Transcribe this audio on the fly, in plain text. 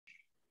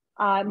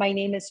My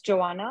name is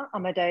Joanna.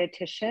 I'm a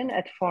dietitian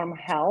at Form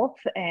Health,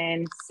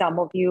 and some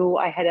of you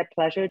I had a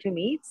pleasure to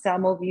meet.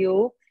 Some of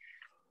you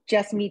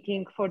just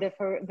meeting for the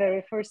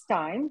very first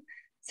time.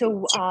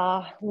 So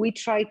we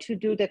try to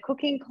do the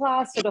cooking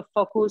class, sort of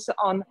focus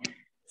on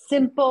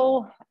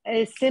simple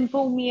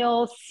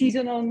meals,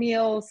 seasonal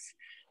meals.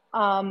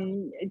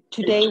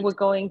 Today we're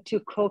going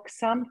to cook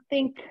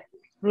something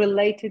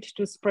related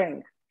to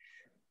spring.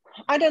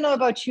 I don't know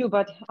about you,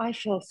 but I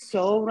feel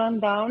so run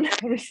down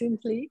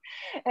recently.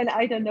 And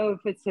I don't know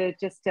if it's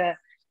just a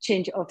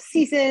change of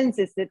seasons,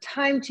 it's the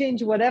time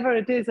change, whatever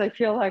it is, I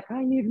feel like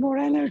I need more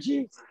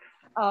energy.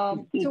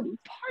 So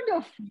part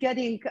of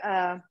getting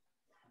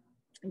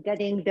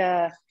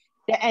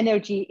the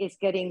energy is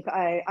getting,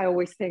 I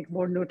always think,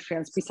 more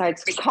nutrients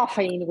besides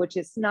caffeine, which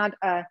is not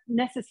a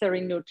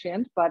necessary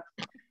nutrient, but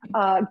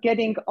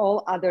getting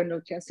all other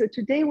nutrients. So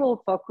today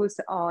we'll focus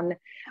on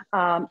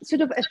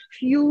sort of a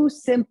few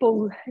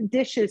simple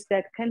dishes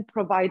that can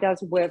provide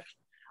us with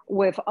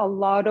a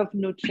lot of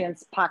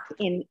nutrients packed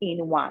in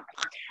one.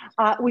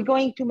 We're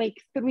going to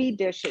make 3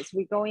 dishes.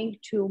 We're going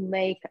to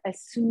make a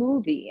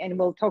smoothie, and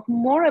we'll talk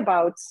more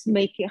about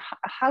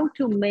how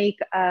to make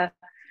a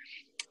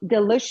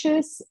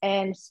delicious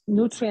and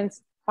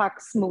nutrients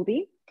packed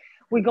smoothie.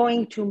 We're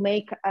going to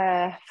make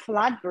a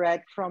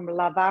flatbread from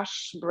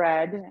lavash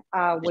bread,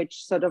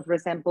 which sort of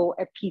resemble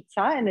a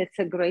pizza, and it's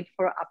a great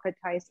for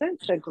appetizer.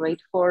 It's a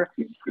great for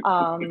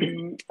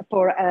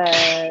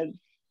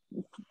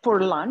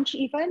lunch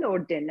even, or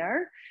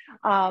dinner,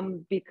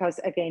 because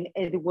again,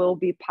 it will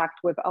be packed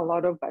with a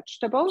lot of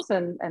vegetables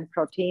and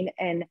protein.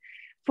 And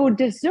for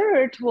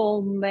dessert,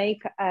 we'll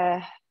make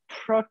a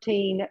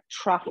protein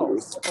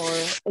truffles, or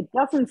it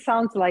doesn't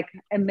sound like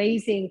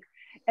amazing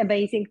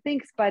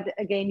things, but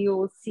again, you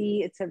will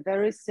see it's a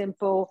very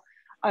simple,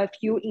 a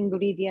few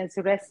ingredients,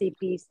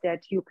 recipes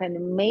that you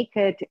can make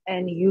it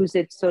and use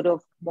it sort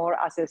of more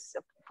as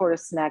for a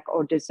snack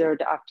or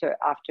dessert after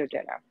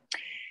dinner.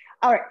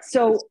 All right,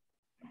 so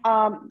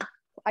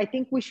I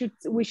think we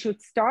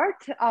should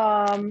start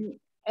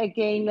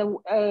again.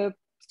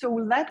 So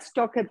let's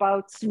talk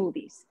about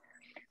smoothies.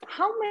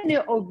 How many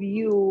of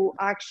you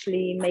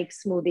actually make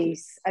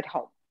smoothies at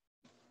home?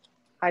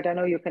 I don't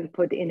know. You can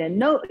put in a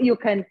note. You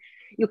can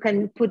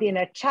put in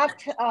a chat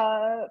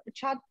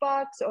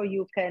box, or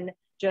you can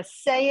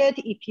just say it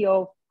if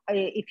your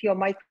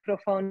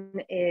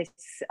microphone is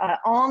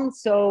on.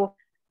 So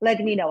let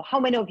me know. How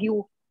many of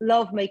you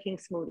love making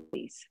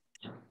smoothies?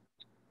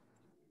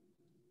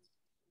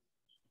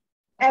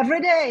 Every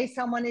day,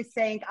 someone is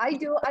saying, I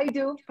do,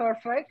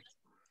 perfect.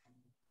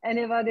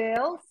 Anybody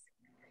else?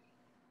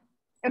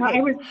 Okay.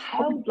 I would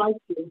like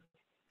to.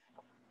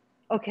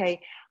 Okay,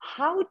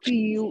 how do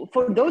you,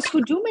 for those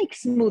who do make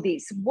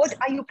smoothies, what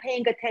are you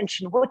paying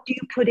attention? What do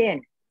you put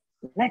in?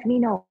 Let me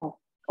know,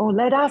 or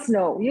let us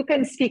know. You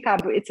can speak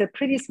up. It's a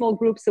pretty small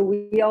group, so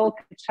we all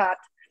can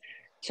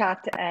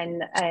chat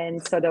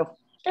and sort of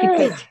keep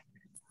it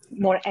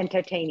more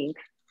entertaining.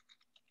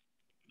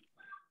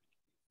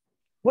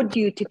 What do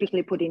you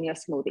typically put in your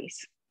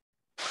smoothies?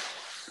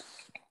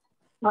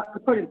 I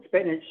put in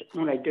spinach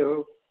when I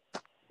do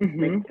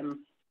make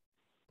them,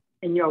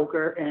 and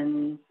yogurt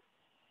and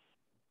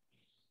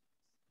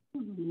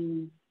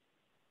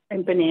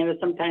bananas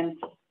sometimes.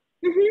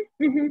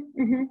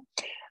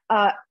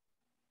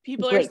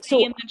 People are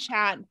saying in the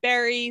chat: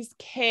 berries,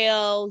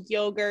 kale,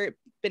 yogurt,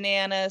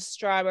 bananas,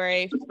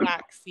 strawberry,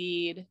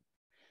 flaxseed.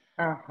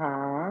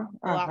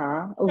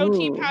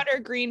 Protein powder,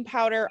 green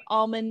powder,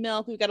 almond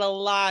milk. We've got a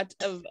lot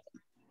of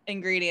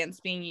ingredients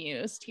being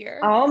used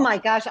here. Oh my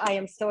gosh, I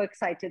am so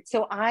excited.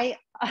 So I,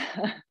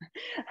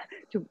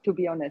 to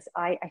be honest,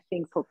 I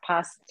think for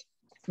past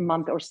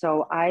month or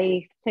so,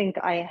 I think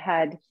I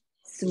had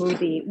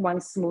one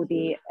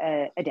smoothie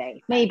a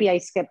day. Maybe I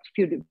skipped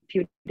few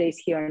days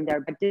here and there,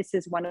 but this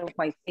is one of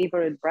my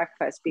favorite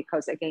breakfasts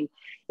because again,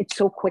 it's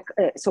so quick.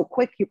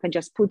 You can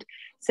just put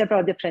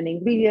several different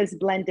ingredients,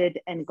 blend it,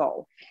 and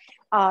go.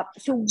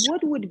 So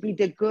what would be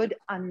the good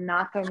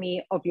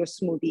anatomy of your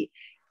smoothie?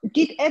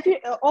 Did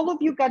all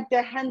of you got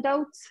the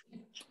handouts?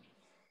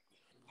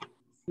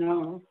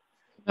 No.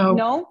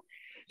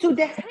 So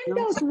the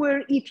handouts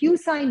were, if you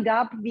signed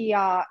up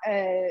via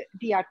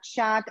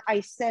chat,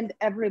 I sent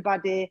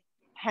everybody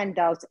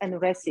handouts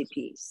and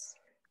recipes.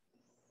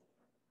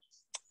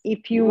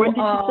 If you, when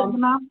did you send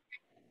them out?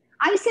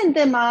 I sent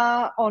them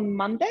on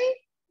Monday.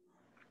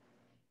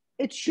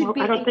 It should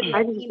be. I don't think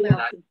I didn't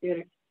get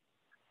it.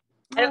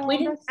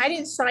 I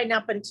didn't sign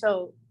up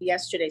until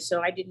yesterday,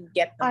 so I didn't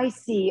get them. I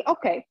see.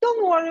 Okay,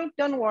 don't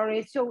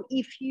worry. So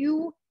if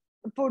you,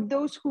 for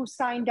those who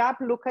signed up,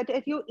 look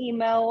at your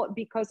email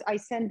because I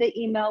sent the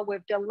email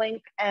with the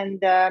link and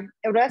the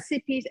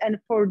recipes. And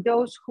for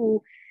those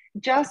who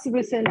just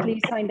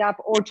recently signed up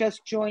or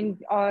just joined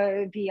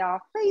via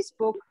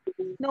Facebook,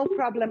 no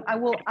problem. I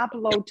will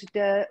upload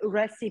the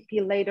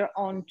recipe later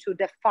on to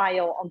the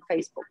file on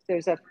Facebook.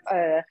 There's a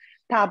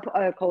tab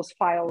called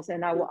files,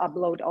 and I will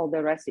upload all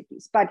the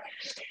recipes. But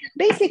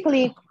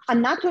basically,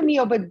 anatomy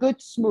of a good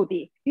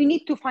smoothie, you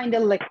need to find a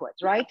liquid,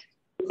 right?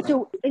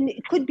 And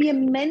it could be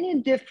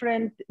many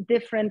different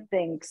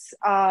things.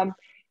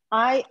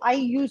 I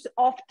use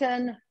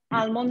often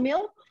almond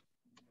milk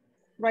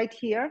right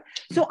here.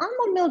 So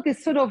almond milk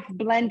is sort of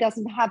blend,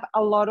 doesn't have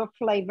a lot of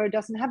flavor,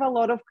 doesn't have a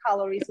lot of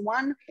calories.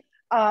 One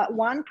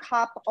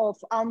cup of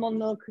almond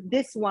milk,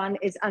 this one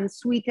is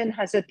unsweetened,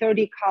 has a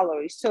 30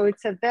 calories. So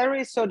it's a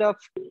very sort of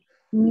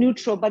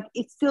neutral, but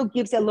it still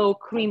gives a little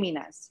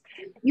creaminess.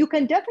 You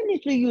can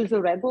definitely use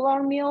a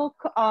regular milk,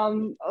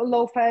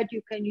 low fat.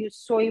 You can use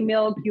soy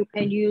milk. You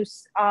can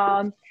use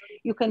oat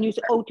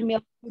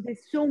milk. There's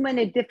so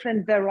many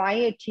different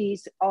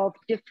varieties of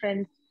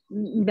different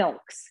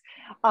milks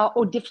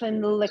or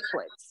different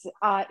liquids.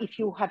 If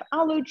you have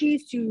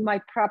allergies, you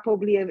might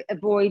probably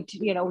avoid,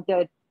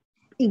 the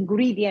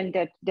ingredient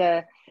that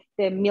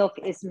the milk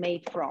is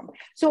made from.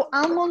 So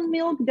almond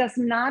milk does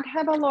not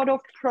have a lot of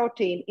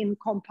protein in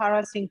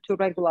comparison to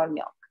regular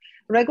milk.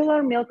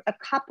 Regular milk, a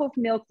cup of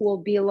milk will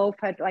be low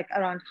fat, like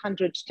around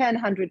 110,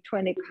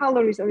 120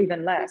 calories or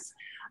even less,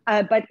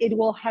 but it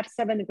will have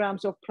 7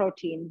 grams of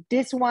protein.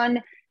 This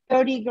one,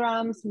 30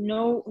 grams,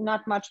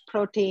 not much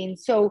protein.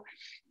 So,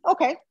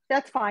 okay,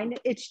 that's fine.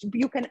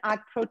 You can add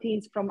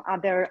proteins from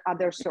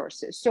other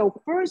sources.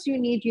 So first you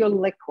need your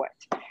liquid.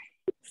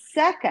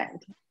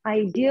 Second,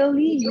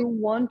 ideally, you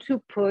want to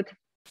put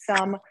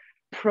some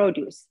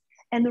produce.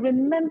 And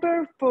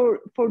remember, for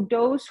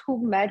those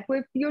who met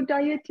with your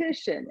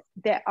dietitian,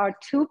 there are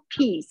 2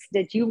 P's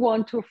that you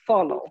want to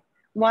follow.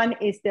 One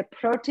is the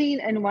protein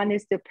and one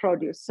is the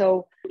produce.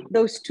 So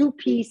those 2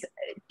 pieces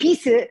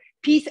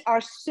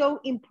are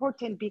so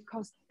important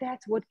because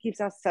that's what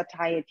gives us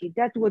satiety.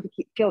 That's what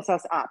fills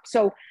us up.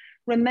 So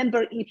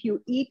remember, if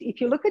you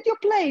look at your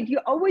plate, you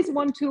always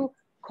want to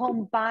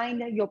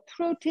combine your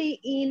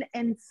protein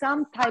and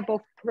some type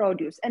of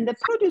produce. And the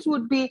produce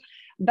would be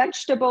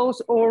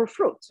vegetables or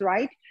fruits,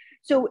 right?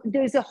 So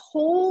there's a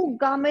whole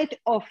gamut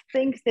of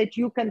things that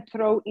you can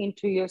throw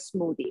into your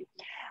smoothie.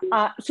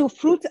 So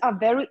fruits are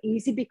very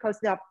easy because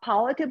they're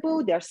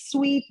palatable, they're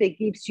sweet, they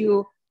gives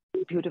you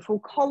beautiful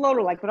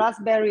color like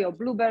raspberry or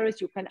blueberries.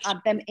 You can add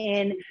them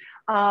in.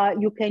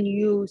 You can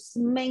use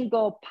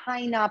mango,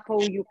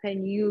 pineapple, you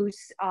can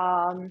use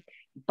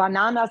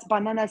bananas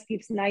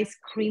gives nice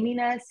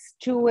creaminess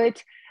to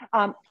it.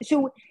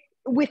 So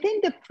within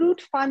the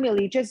fruit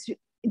family, just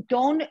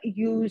don't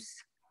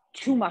use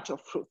too much of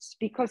fruits,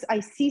 because I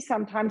see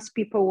sometimes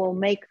people will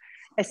make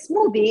a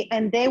smoothie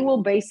and they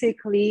will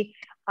basically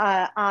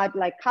add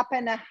like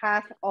 1.5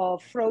 cups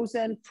of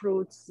frozen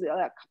fruits,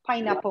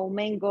 pineapple,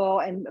 mango,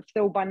 and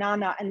throw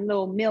banana and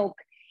little milk.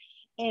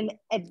 And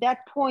at that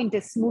point, the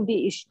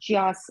smoothie is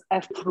just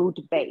a fruit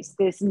base.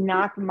 There's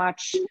not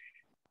much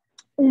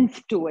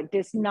oomph to it.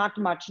 There's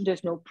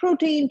no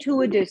protein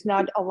to it. There's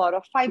not a lot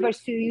of fiber.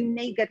 So you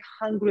may get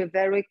hungry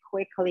very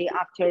quickly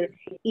after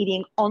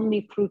eating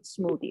only fruit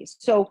smoothies.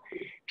 So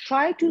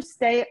try to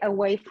stay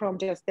away from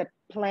just the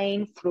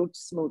plain fruit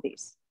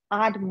smoothies.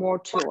 Add more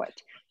to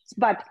it.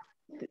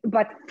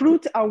 But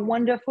fruits are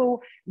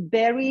wonderful.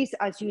 Berries,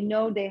 as you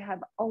know, they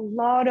have a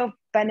lot of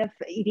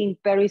benefit. Eating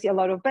berries, a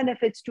lot of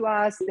benefits to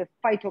us. The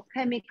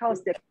phytochemicals,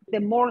 the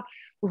more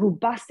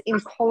robust in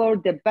color,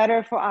 the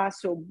better for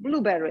us. So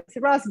blueberries,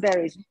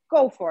 raspberries,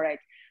 go for it.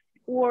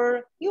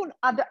 Or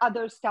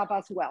other stuff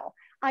as well.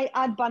 I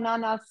add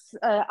bananas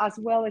as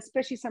well,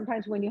 especially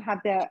sometimes when you have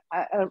the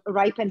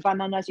ripened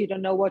bananas, you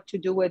don't know what to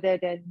do with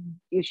it, and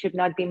you should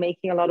not be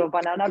making a lot of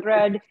banana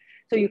bread.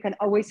 So you can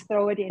always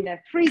throw it in a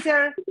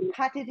freezer,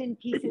 cut it in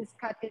pieces,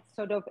 cut it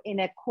sort of in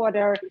a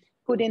quarter,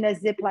 put in a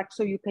Ziploc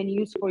so you can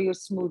use for your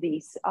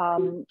smoothies.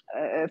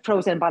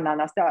 Frozen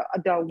bananas,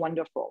 they're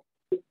wonderful.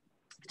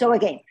 So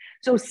again,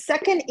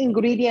 second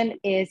ingredient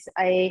is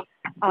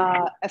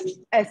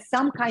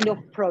some kind of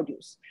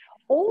produce.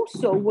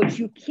 Also, what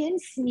you can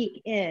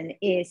sneak in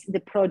is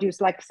the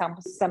produce, like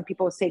some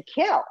people say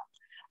kale,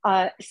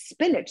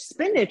 spinach.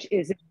 Spinach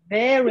is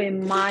very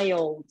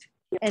mild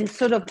and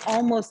sort of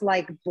almost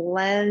like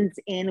blends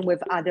in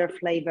with other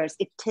flavors.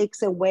 It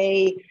takes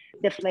away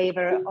the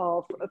flavor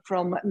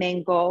from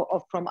mango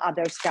or from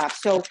other stuff.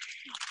 So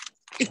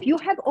if you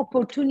have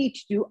opportunity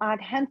to add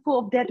a handful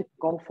of that,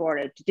 go for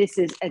it. This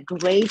is a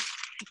great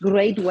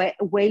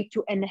way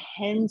to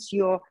enhance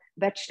your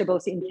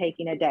vegetables intake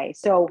in a day.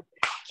 So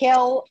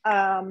kale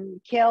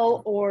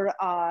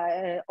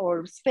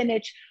or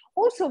spinach.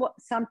 Also,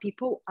 some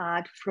people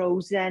add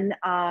frozen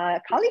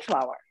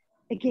cauliflower.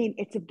 Again,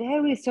 it's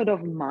very sort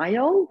of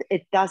mild.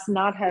 It does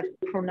not have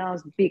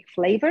pronounced big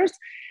flavors,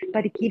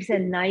 but it gives a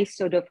nice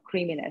sort of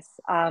creaminess.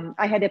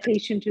 I had a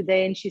patient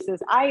today and she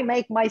says, I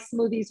make my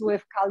smoothies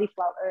with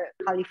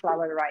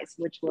cauliflower rice,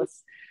 which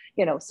was,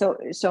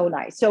 so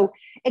nice. So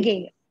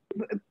again,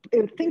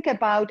 think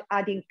about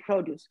adding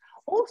produce.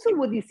 Also,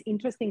 what is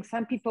interesting,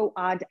 some people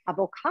add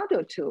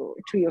avocado to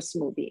your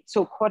smoothie.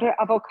 So quarter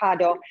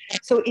avocado.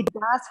 So it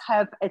does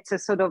have, it's a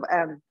sort of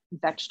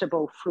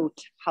vegetable fruit,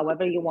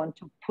 however you want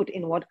to put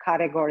in what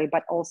category,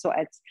 but also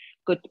adds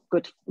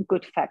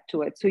good fat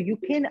to it. So you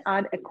can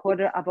add a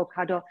quarter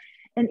avocado.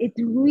 and it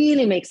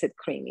really makes it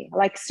creamy.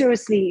 Like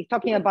seriously,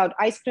 talking about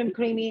ice cream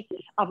creamy,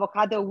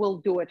 avocado will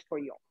do it for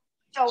you.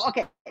 So,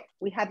 okay,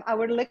 we have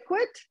our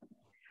liquid,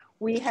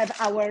 we have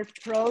our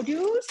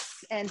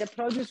produce, and the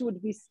produce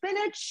would be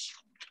spinach.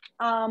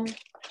 I'm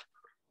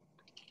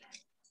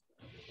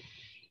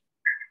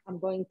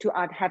going to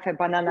add half a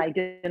banana. I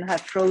didn't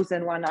have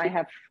frozen one, I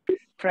have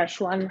fresh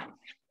one.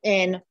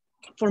 And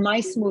for my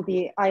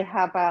smoothie, I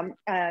have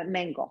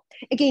mango.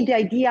 Again, the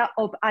idea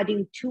of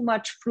adding too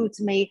much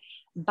fruits may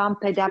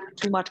bump it up,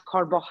 too much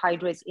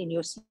carbohydrates in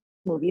your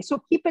smoothie.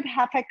 So keep it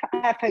half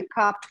a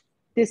cup.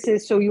 This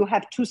is, so you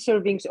have 2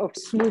 servings of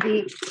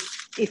smoothie.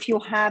 If you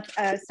have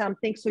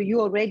something, so you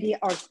already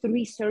are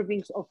 3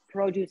 servings of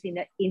produce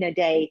in a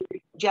day,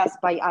 just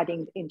by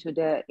adding into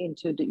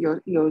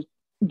your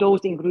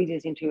those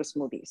ingredients into your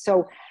smoothie.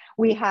 So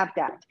we have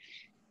that.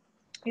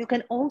 You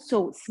can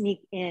also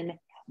sneak in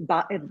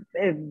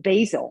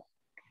basil,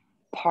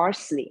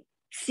 parsley,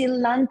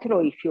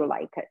 cilantro if you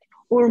like it,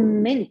 or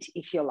mint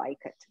if you like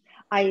it.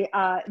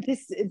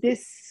 This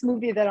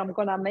smoothie that I'm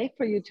gonna make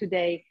for you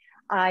today,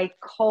 I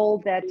call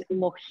that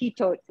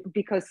mojito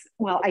because,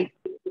 well,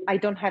 I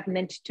don't have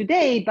mint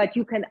today, but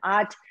you can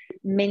add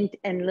mint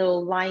and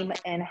little lime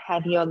and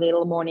have your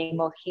little morning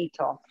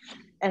mojito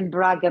and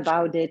brag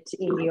about it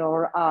in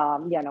your,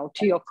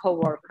 to your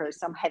coworkers.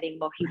 I'm having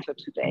mojito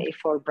today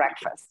for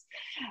breakfast.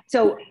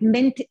 So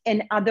mint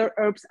and other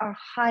herbs are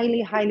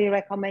highly, highly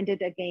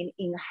recommended. Again,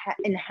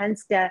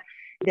 enhance the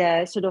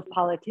sort of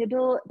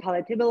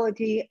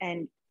palatability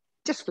and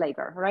just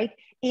flavor, right?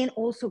 And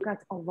also got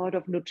a lot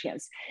of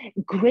nutrients.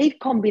 Great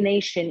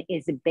combination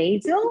is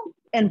basil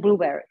and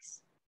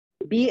blueberries,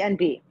 B and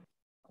B.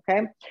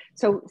 Okay,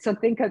 so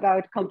think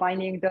about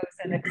combining those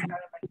and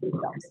experiment with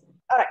those.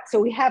 All right,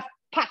 so we have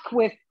packed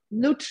with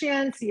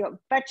nutrients, your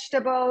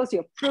vegetables,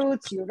 your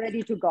fruits, you're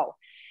ready to go.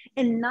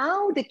 And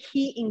now the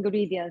key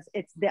ingredients,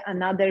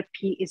 another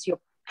P is your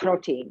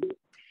protein.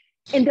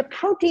 And the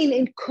protein,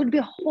 it could be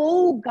a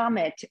whole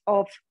gamut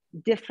of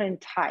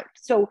different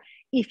types. So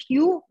if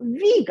you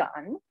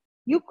vegan,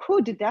 you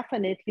could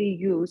definitely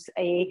use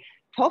a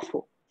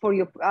tofu for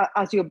your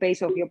as your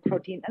base of your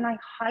protein. And I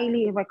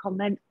highly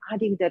recommend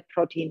adding that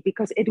protein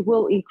because it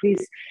will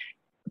increase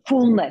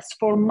fullness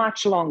for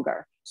much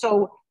longer.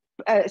 So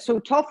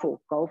tofu,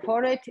 go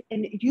for it.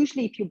 And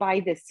usually if you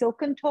buy the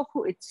silken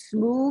tofu, it's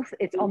smooth.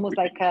 It's almost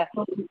like a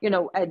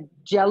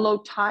jello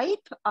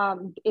type.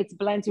 It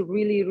blends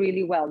really,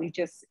 really well.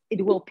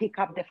 It will pick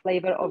up the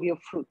flavor of your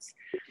fruits.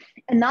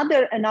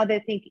 Another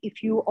thing,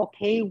 if you're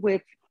okay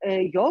with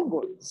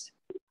yogurts,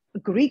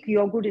 Greek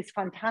yogurt is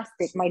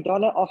fantastic. My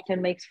daughter often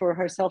makes for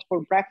herself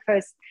for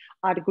breakfast,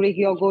 add Greek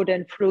yogurt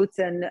and fruits,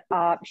 and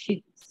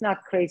she's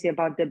not crazy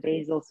about the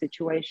basil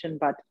situation,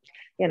 but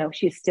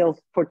she's still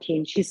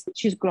 14.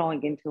 She's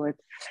growing into it.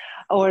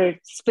 Or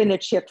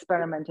spinach, she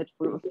experimented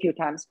for a few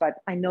times, but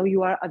I know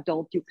you are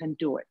adult, you can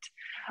do it.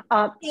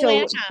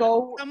 Joanna,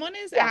 someone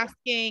is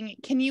asking,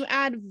 can you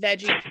add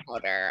veggie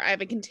powder? I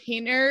have a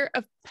container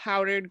of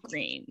powdered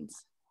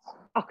greens.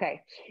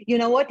 Okay, you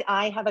know what?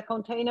 I have a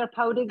container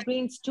powdered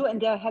greens too, and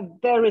they have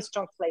very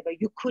strong flavor.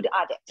 You could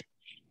add it,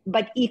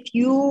 but if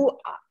you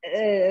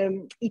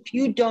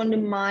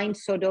don't mind,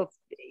 sort of,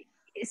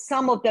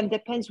 some of them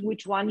depends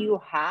which one you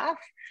have.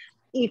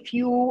 If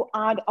you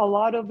add a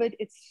lot of it,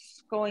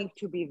 it's going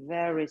to be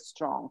very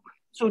strong.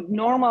 So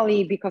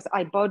normally, because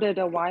I bought it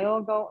a while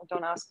ago,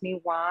 don't ask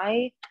me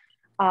why,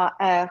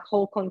 a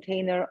whole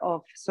container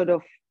of sort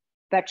of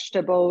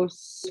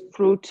vegetables,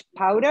 fruit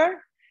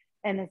powder.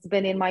 And it's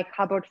been in my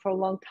cupboard for a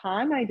long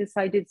time. I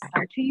decided it's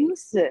time to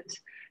use it.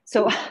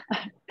 So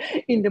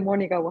in the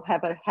morning, I will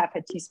have a half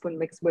a teaspoon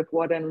mixed with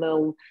water and a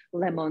little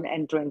lemon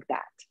and drink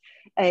that,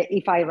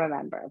 if I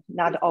remember.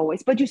 Not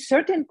always, but you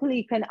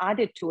certainly can add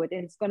it to it.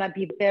 And it's going to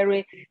be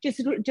very,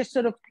 just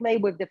sort of play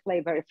with the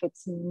flavor. If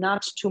it's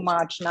not too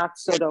much, not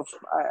sort of,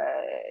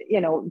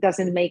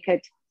 doesn't make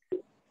it,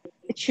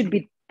 it should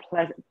be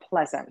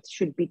pleasant,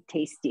 should be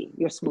tasty,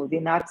 your smoothie,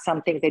 not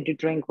something that you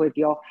drink with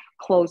your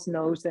closed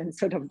nose and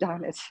sort of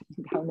down it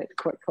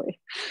quickly.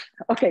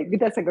 Okay,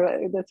 that's a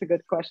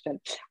good question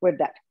with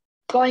that.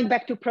 Going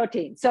back to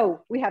protein.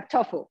 So we have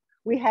tofu,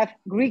 we have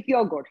Greek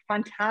yogurt,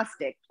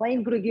 fantastic.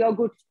 Plain Greek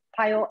yogurt,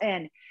 pile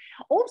in.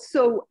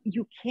 Also,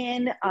 you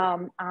can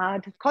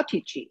add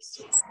cottage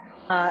cheese.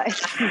 This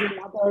is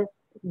another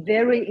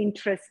very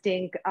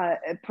interesting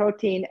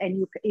protein,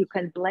 and you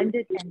can blend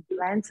it and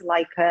blend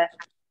like a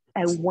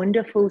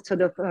wonderful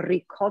sort of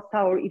ricotta,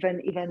 or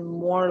even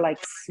more like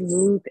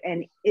smooth,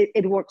 and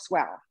it works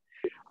well.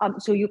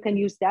 So you can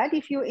use that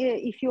if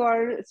you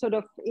are sort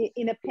of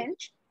in a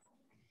pinch.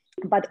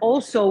 But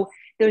also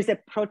there's a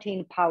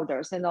protein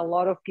powders, and a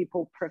lot of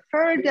people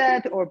prefer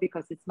that, or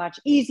because it's much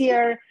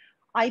easier.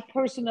 I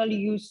personally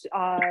use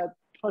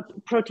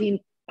protein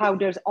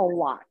powders a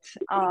lot.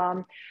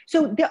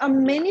 So there are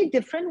many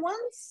different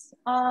ones.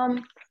 All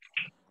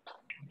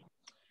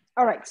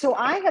right, so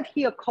I have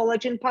here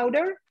collagen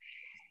powder.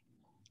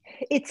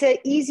 it's a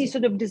easy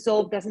sort of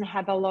dissolve, doesn't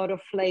have a lot of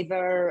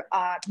flavor.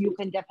 You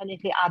can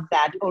definitely add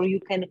that, or you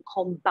can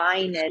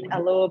combine it a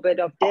little bit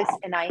of this.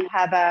 And I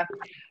have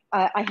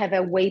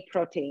a whey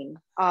protein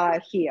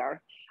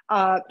here.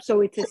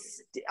 So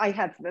I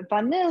have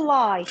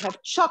vanilla, I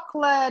have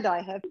chocolate,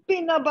 I have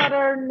peanut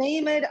butter,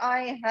 name it,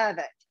 I have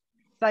it.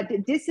 But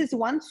this is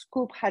 1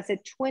 scoop has a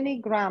 20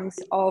 grams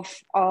of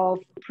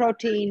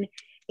protein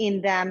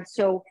in them.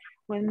 So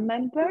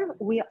remember,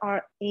 we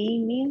are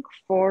aiming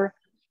for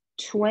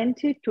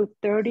 20 to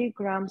 30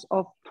 grams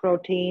of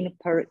protein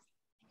per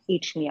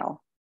each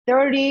meal.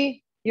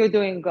 30, you're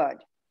doing good.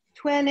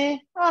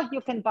 20,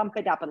 you can bump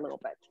it up a little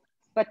bit,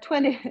 but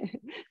 20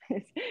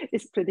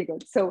 is pretty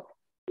good. So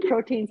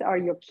proteins are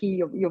your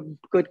key, your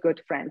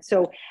good friend.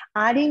 So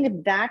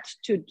adding that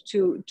to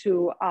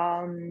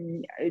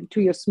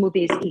your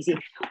smoothie is easy.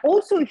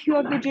 Also, if you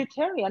are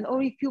vegetarian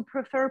or if you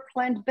prefer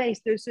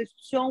plant-based, there's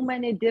so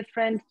many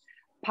different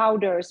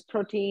powders,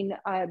 protein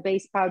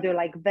based powder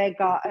like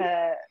Vega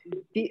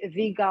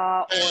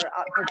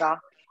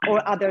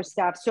or other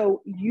stuff.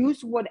 So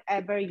use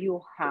whatever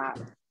you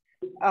have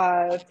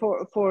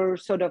for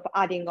sort of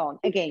adding on.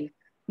 Again,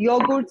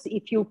 yogurts,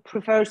 if you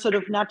prefer sort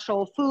of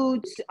natural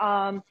foods,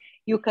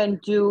 you can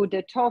do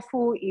the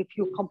tofu. If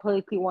you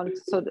completely want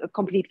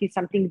completely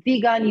something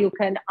vegan, you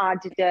can add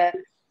the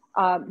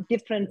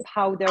different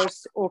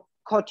powders or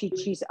cottage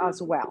cheese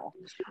as well.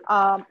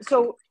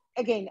 So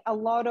again, a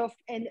lot of,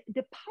 and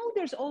the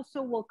powders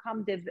also will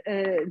come the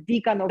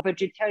vegan or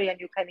vegetarian.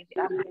 You can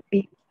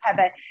have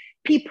a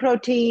pea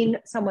protein.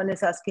 Someone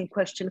is asking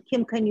question.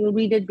 Kim, can you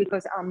read it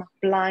because I'm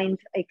blind?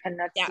 I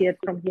cannot see it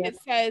from here. It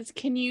says,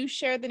 can you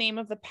share the name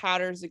of the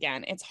powders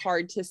again? It's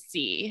hard to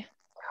see.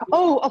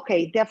 Oh,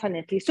 okay,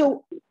 definitely.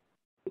 So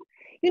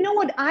you know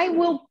what? I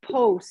will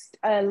post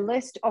a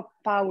list of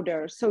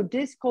powders. So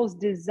this calls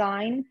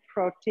Design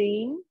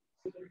Protein.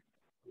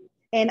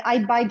 And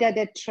I buy that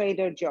at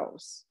Trader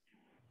Joe's.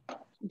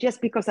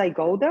 Just because I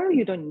go there,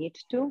 you don't need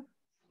to.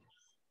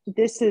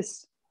 This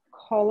is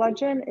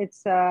collagen.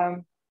 It's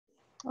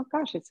oh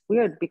gosh, it's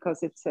weird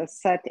because it's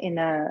set in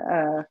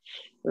a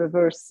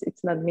reverse.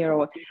 It's not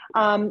mirror.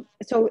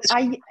 So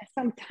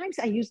sometimes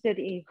I use that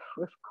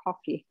with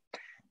coffee.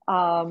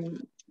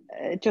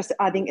 Just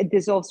adding, it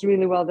dissolves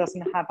really well.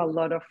 Doesn't have a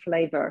lot of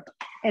flavor.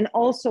 And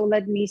also,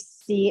 let me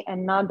see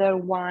another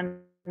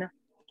one.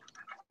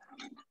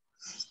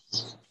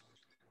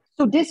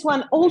 So this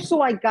one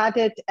also, I got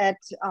it at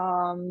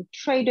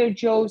Trader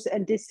Joe's,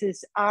 and this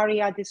is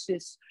Aria. This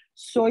is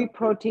soy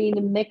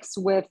protein mixed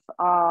with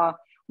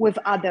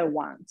other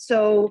ones.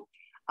 So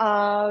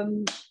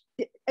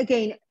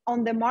again,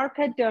 on the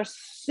market, there are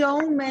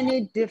so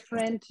many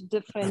different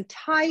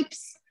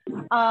types.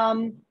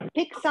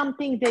 Pick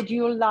something that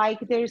you like.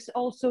 There's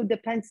also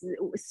depends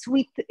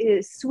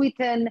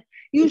sweeten.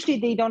 Usually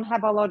they don't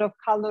have a lot of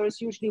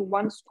colors. Usually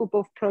 1 scoop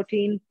of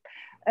protein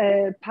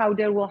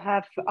powder will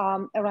have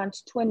around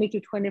 20 to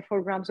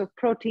 24 grams of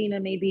protein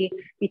and maybe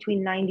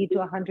between 90 to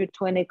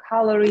 120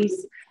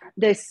 calories.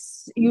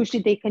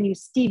 Usually they can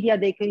use stevia,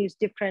 they can use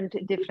different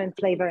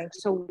flavorings.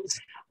 So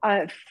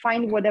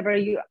find whatever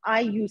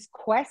I use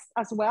Quest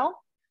as well.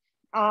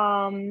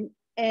 And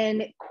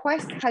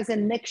Quest has a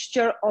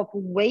mixture of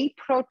whey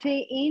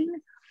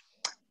protein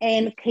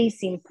and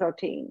casein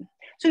protein.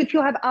 So if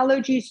you have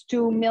allergies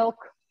to milk,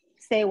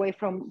 stay away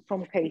from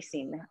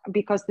casein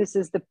because this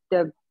is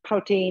the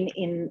protein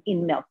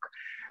in milk.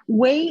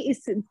 Whey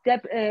is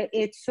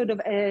it's sort of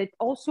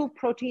also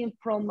protein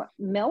from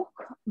milk,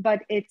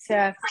 but it's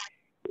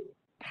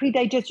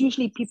pre-digest.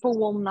 Usually people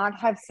will not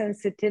have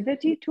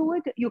sensitivity to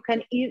it. You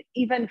can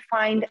even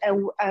find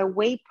a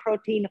whey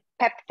protein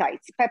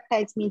peptides.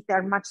 Peptides means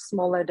they're much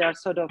smaller. They're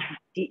sort of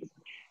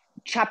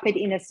chop it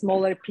in a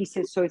smaller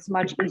pieces, so it's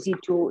much easy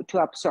to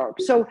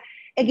absorb. So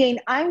again,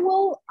 I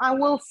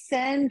will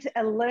send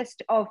a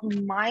list of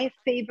my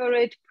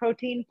favorite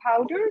protein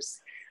powders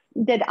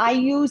that I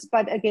use,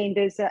 but again,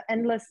 there's an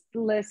endless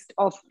list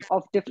of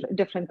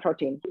different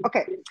protein.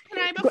 Okay. Can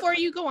I, before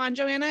you go on,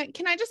 Joanna,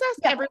 can I just ask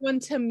everyone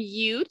to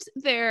mute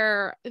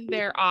their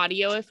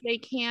audio if they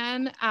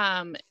can,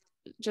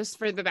 just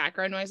for the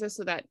background noises,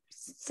 so that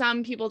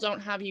some people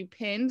don't have you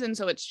pinned, and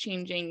so it's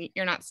changing.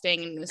 You're not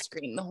staying in the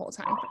screen the whole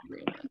time for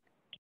everyone.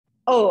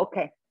 Oh,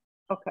 okay.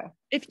 Okay.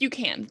 If you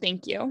can,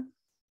 thank you.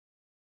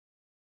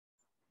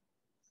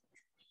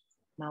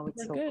 Now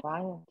it's so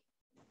quiet.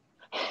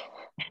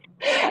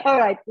 All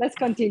right, let's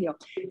continue.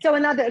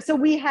 So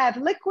we have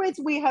liquids,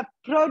 we have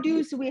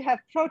produce, we have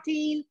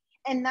protein,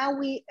 and now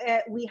we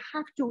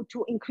have to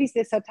increase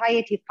the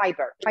satiety.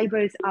 Fiber. Fiber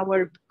is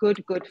our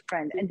good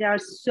friend, and there are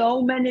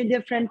so many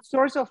different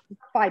sources of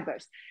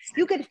fibers.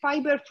 You get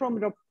fiber from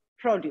the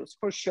produce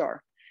for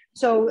sure.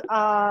 So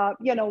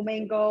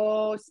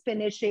mango,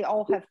 spinach, they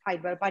all have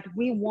fiber, but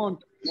we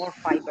want more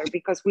fiber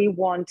because we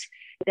want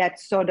that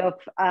sort of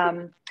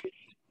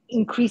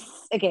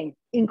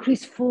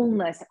increase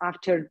fullness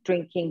after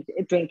drinking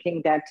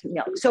that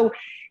milk. So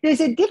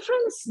there's a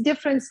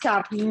different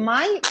stuff.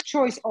 My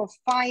choice of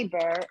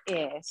fiber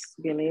is,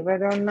 believe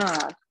it or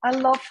not, I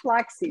love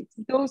flax seeds.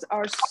 Those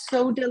are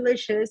so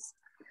delicious.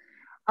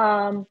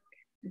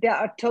 They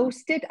are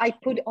toasted. I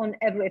put on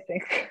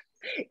everything.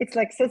 It's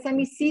like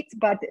sesame seeds,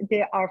 but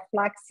they are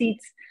flax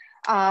seeds.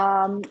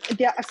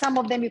 There are some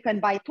of them you can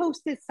buy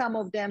toasted, some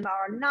of them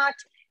are not.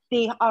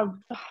 They are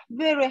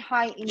very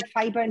high in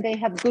fiber and they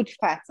have good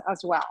fats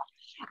as well.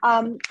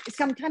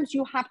 Sometimes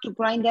you have to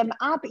grind them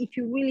up if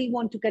you really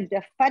want to get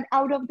the fat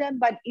out of them,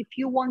 but if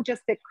you want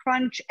just the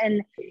crunch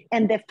and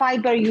the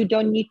fiber, you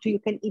don't need to, you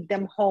can eat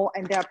them whole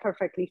and they're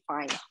perfectly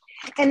fine.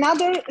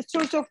 Another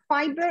source of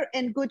fiber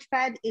and good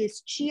fat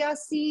is chia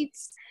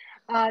seeds.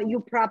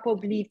 You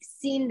probably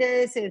seen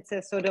this. It's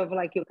a sort of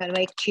like, you can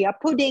make chia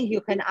pudding,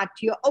 you can add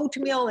to your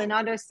oatmeal and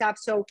other stuff.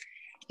 So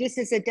this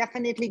is a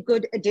definitely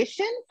good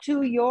addition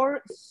to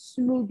your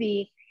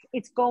smoothie.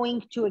 It's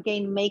going to,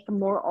 again, make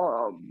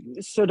more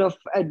sort of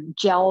a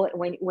gel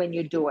when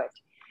you do it.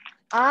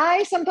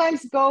 I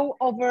sometimes go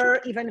over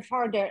even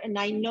further, and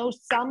I know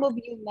some of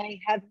you may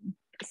have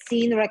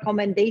seen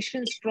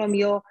recommendations from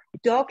your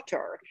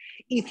doctor.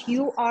 If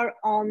you are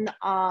on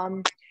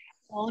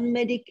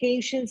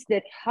medications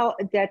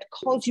that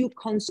cause you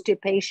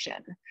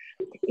constipation,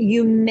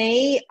 you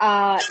may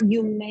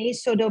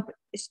sort of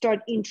start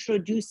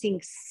introducing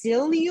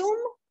psyllium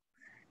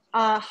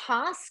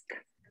husk.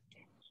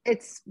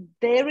 It's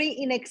very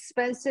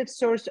inexpensive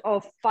source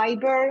of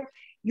fiber.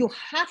 You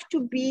have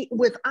to be,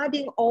 with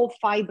adding all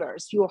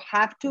fibers, you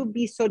have to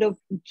be sort of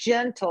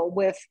gentle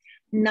with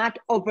not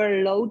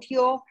overload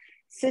your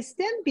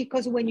system,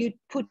 because when you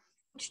put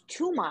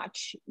too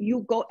much,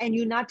 you go and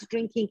you're not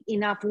drinking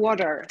enough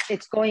water,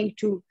 it's going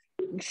to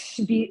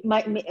be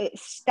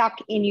stuck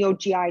in your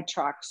GI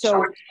tract.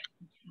 So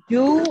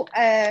do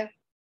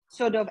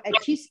sort of a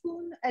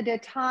teaspoon at a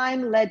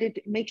time,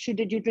 make sure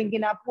that you drink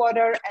enough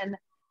water, and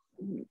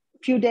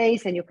few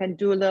days, and you can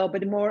do a little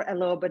bit more.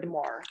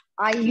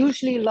 I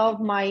usually love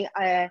my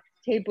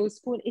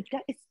tablespoon. It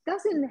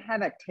doesn't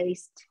have a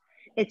taste.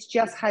 It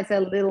just has a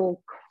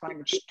little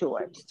crunch to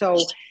it. So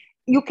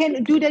you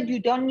can do that. You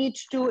don't need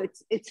to.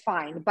 It's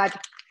fine. But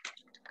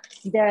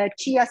the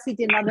chia seed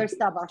and other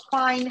stuff are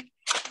fine.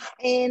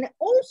 And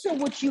also,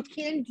 what you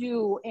can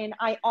do, and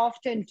I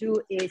often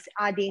do, is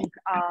adding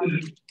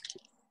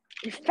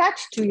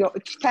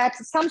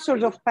some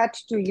sort of fat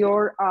to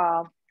your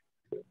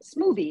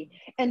smoothie.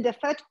 And the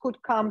fat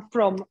could come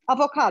from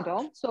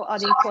avocado, so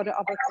adding quarter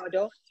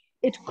avocado.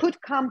 It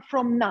could come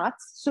from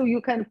nuts, so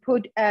you can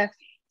put a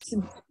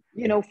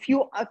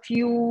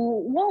few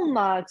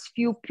walnuts,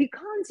 few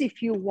pecans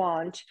if you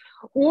want,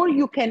 or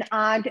you can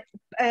add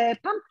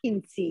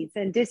pumpkin seeds.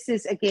 And this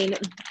is, again,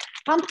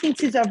 pumpkin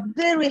seeds are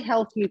very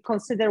healthy.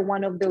 Consider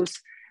one of those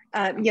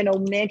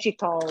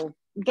magical,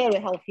 very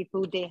healthy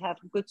food. They have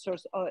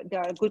they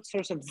are a good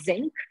source of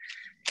zinc.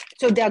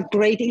 So they're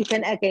great. You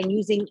can, again,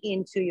 using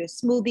into your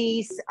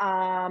smoothies,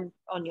 on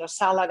your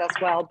salad as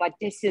well. But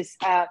this is,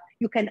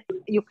 you can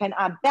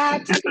add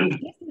that. This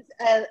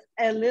is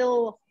a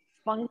little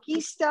funky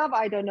stuff.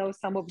 I don't know,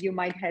 some of you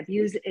might have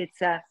used.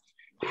 It's a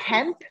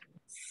hemp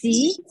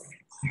seeds.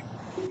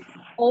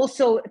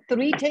 Also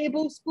 3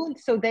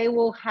 tablespoons. So they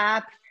will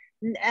have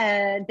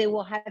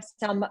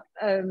some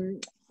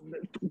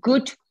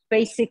good,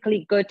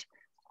 basically good.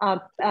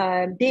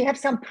 They have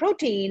some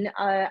protein,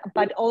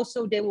 but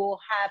also they will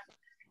have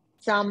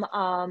some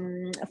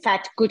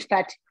fat, good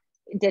fat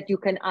that you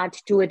can add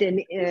to it,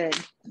 and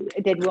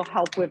that will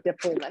help with the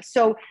fullness.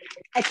 So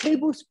a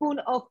tablespoon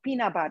of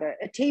peanut butter,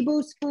 a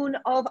tablespoon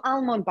of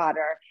almond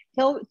butter,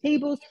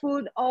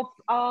 tablespoon of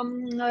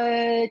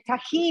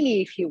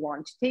tahini if you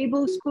want,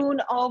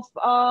 tablespoon of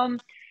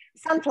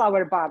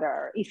sunflower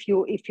butter if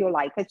you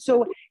like it.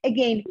 So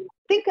again,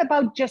 think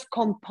about just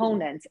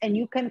components, and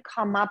you can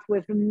come up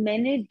with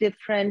many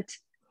different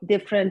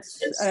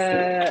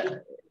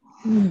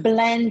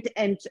blend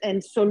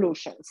and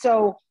solutions.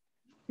 So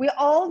we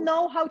all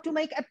know how to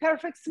make a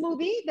perfect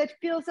smoothie that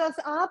fills us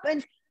up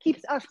and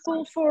keeps us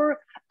full for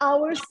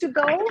hours to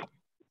go.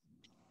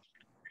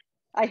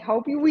 I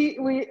hope we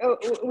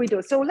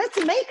do. So let's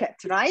make it,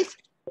 right?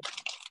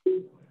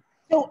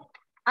 So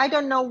I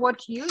don't know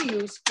what you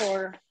use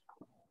for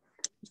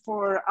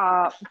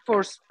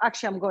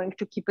actually, I'm going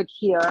to keep it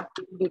here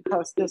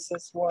because this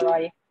is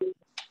where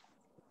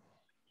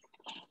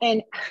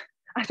and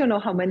I don't know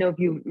how many of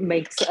you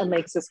makes a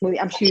smoothie.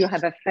 I'm sure you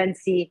have a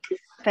fancy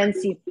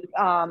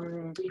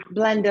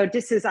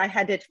blender. I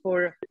had it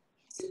for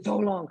so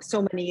long,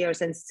 so many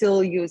years, and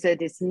still use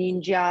it. It's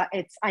Ninja.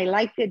 I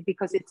liked it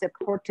because it's a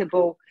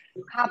portable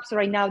cups.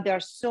 Right now, there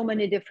are so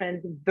many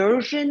different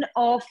versions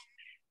of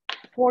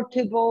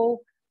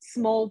portable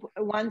small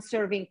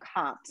 1-serving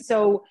cups.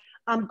 So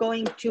I'm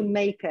going to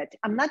make it.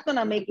 I'm not going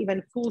to make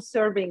even full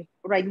serving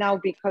right now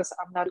because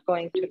I'm not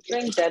going to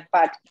drink that,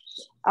 but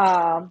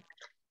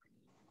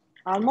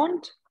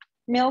almond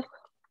milk.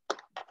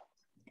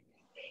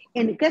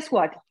 And guess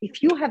what?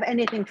 If you have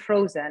anything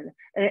frozen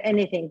or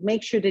anything,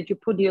 make sure that you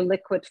put your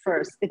liquid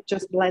first. It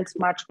just blends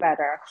much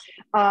better.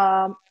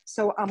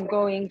 So I'm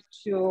going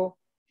to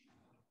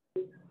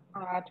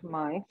add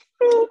my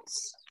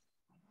fruits,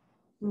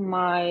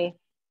 my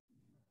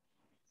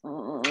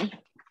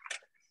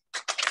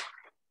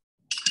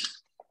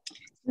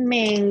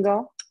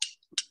mango.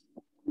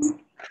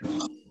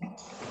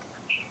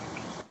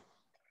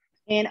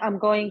 And I'm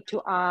going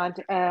to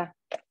add,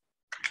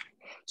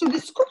 so the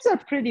scoops are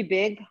pretty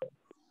big.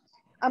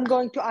 I'm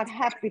going to add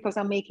half because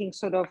I'm making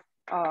sort of,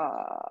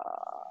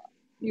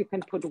 you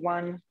can put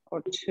 1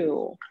 or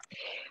 2.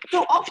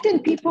 So often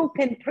people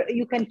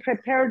you can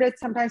prepare that.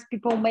 Sometimes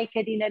people make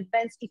it in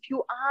advance. If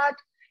you add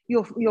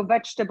your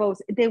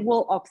vegetables, they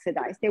will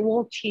oxidize. They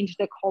will change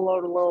the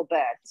color a little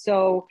bit.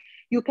 So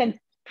you can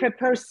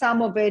prepare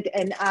some of it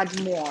and add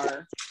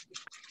more.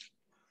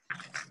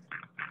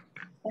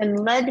 And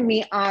let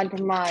me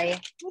add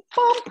my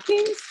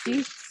pumpkin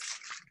seeds.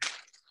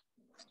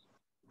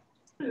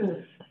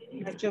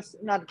 I'm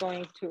just not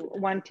going to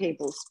 1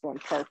 tablespoon,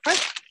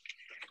 perfect.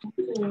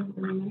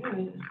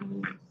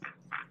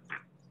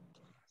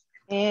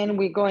 And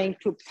we're going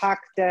to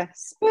pack the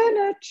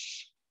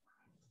spinach.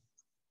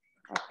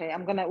 Okay,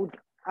 I'm gonna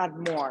add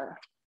more.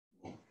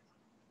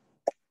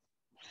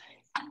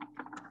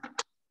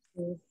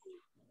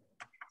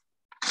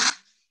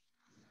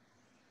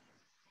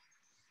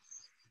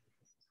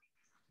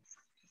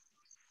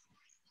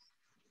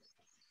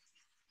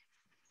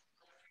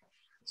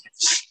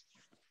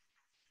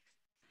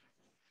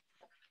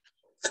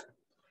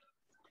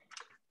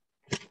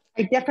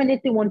 I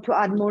definitely want to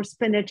add more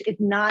spinach. It's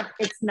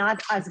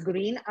not as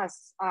green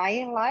as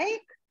I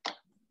like.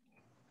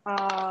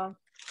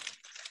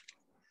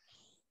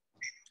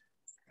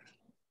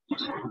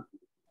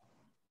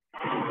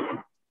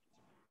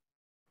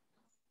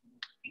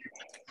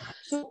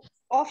 So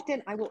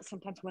often I will,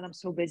 sometimes when I'm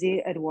so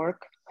busy at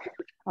work,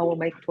 I will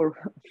make for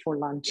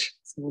lunch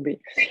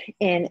smoothie.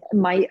 And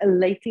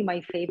lately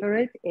my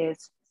favorite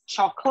is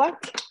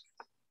chocolate.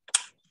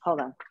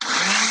 Hold on.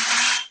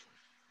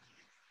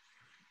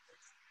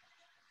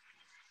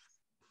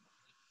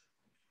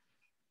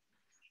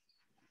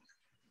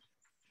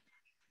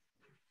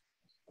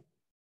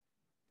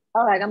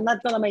 All right, I'm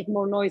not gonna make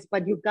more noise,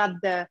 but you got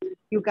the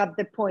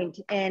point.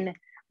 And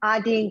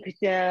adding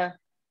the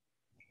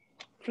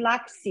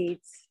flax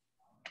seeds,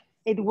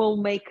 it will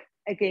make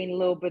again a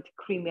little bit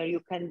creamier.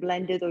 You can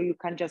blend it or you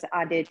can just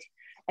add it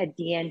at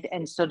the end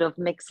and sort of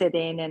mix it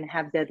in and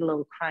have that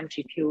little crunch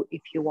if you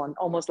want,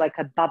 almost like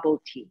a bubble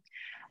tea.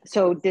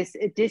 So this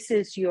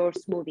is your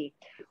smoothie.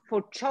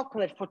 For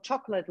chocolate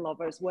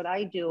lovers, what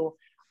I do,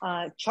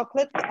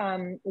 chocolate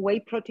whey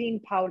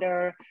protein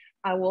powder.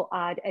 I will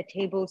add a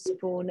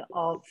tablespoon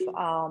of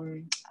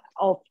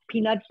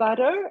peanut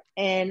butter,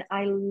 and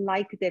I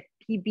like the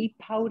PB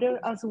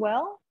powder as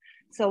well.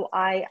 So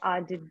I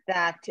added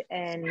that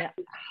and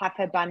half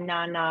a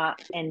banana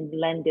and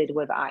blended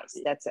with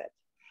ice. That's it.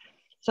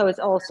 So it's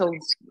also,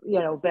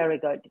 very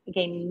good.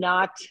 Again,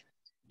 not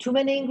too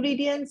many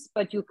ingredients,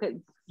 but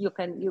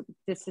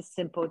this is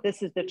simple.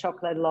 This is the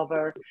chocolate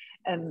lover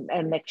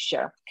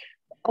mixture.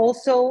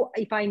 Also,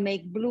 if I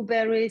make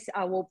blueberries,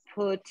 I love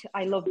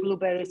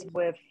blueberries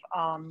with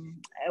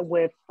almond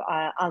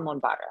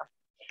butter.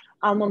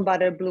 Almond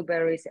butter,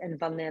 blueberries, and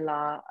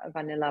vanilla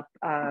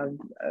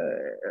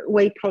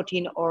whey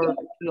protein or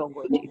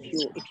yogurt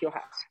if you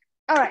have.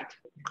 All right,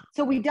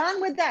 so we're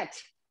done with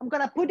that. I'm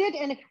gonna put it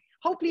in.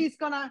 Hopefully, it's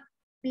gonna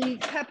be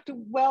kept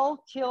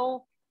well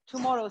till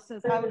tomorrow,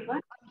 since I'm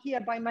here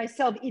by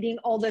myself eating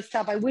all this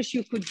stuff. I wish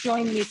you could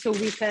join me so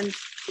we can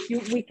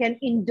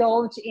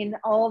indulge in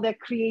all the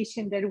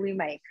creation that we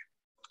make.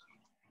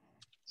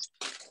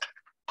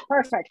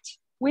 Perfect.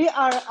 We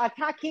are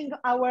attacking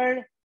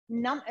our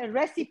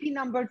recipe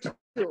number 2.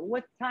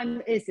 What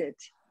time is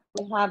it?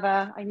 We have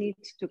I need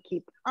to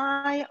keep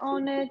eye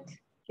on it.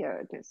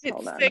 Here it is.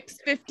 It's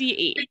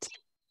 6:58.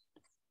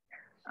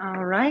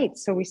 All right,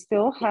 so we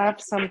still have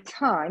some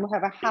time. We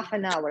have a half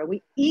an hour.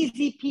 We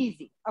easy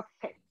peasy.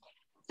 Okay,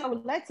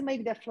 so let's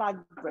make the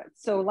flatbread.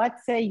 So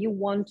let's say you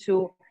want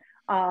to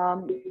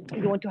have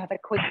a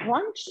quick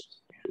lunch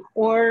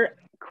or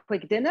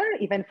quick dinner,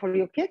 even for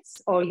your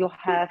kids, or you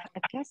have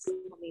a guest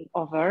coming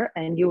over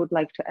and you would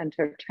like to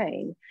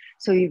entertain.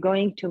 So you're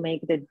going to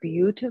make that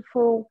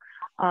beautiful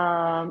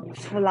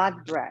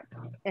flatbread.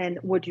 And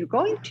what you're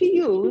going to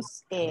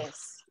use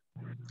is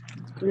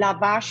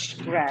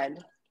lavash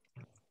bread.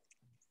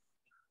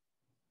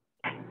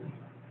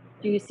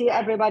 Do you see,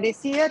 everybody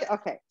see it?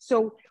 Okay,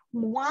 so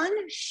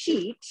 1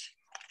 sheet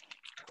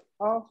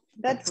of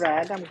that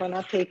bread, I'm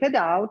gonna take it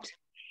out.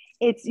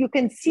 You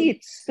can see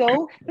it's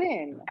so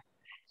thin.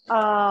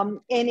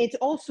 And it's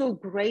also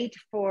great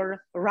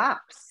for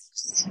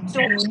wraps.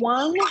 So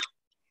one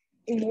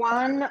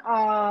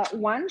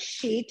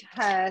sheet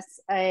has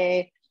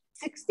half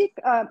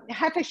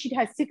a sheet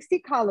has 60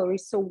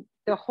 calories. So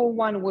the whole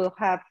one will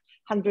have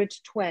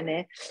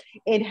 120.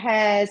 It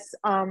has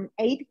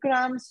 8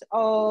 grams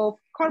of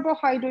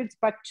carbohydrates,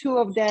 but 2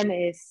 of them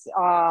is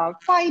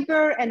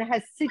fiber, and it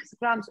has 6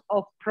 grams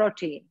of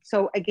protein.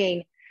 So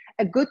again,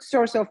 a good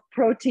source of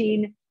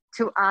protein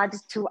to add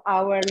to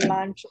our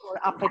lunch or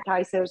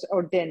appetizers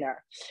or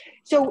dinner.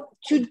 So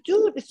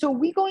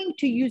we're going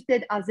to use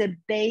that as a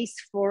base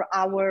for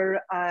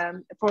our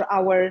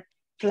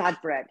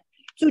flatbread.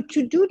 So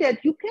to do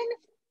that, you can,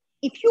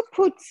 if you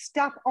put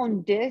stuff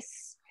on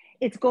this,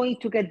 it's going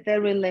to get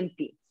very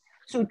lumpy.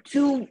 So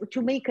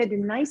to make it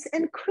nice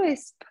and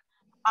crisp,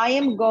 I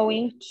am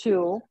going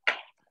to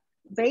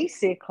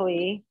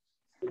basically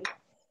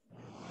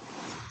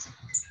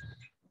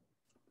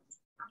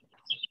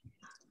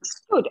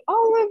put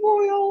olive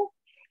oil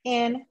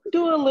and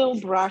do a little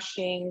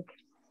brushing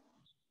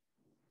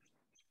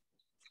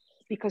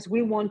because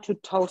we want to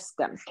toast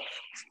them.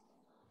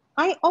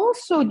 I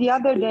also, the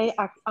other day,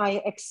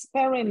 I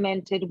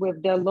experimented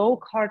with the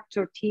low-carb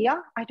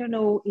tortilla. I don't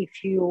know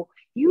if you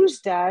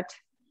use that.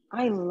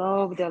 I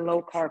love the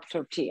low-carb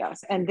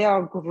tortillas, and they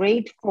are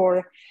great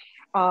for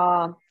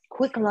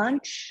quick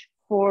lunch,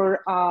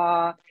 for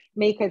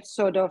make it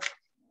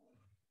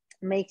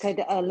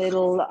a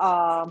little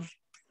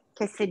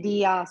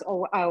quesadillas,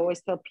 or I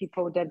always tell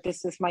people that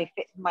this is my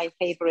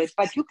favorite,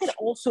 but you can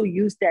also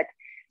use that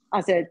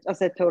as a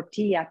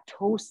tortilla,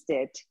 toast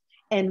it,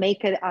 and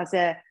make it as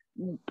a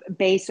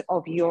base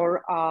of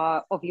your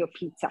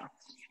pizza.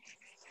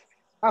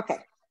 Okay,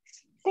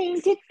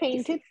 painted,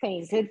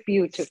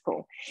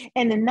 beautiful.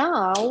 And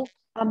now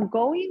I'm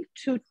going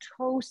to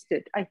toast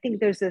it. I think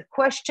there's a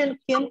question,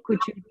 Kim, could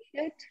you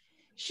read it?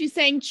 She's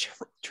saying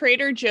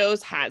Trader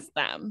Joe's has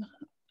them.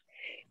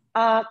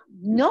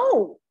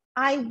 No,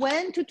 I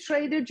went to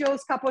Trader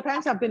Joe's a couple of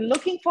times. I've been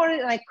looking for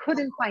it and I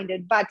couldn't find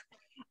it, but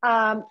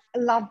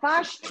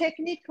lavash,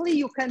 technically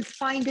you can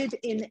find it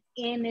in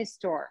any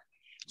store.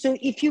 So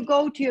if you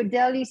go to your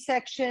deli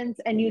sections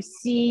and you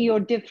see your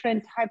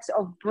different types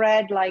of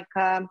bread, like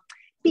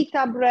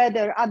pita bread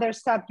or other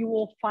stuff, you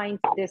will find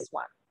this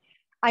one.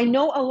 I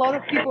know a lot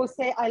of people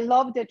say, I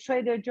love the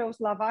Trader Joe's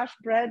lavash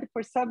bread.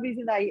 For some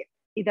reason, I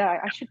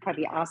should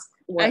probably ask,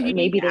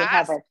 maybe they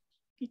have it.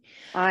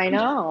 I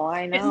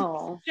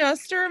know.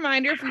 Just a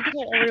reminder, if we could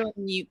everyone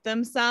mute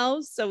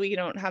themselves so we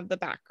don't have the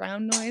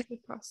background noise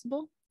if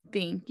possible.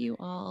 Thank you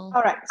all.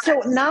 All right,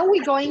 so now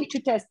we're going to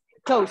test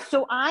toast.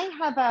 So I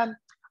have an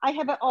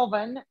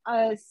oven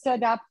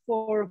set up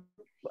for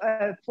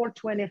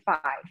 425.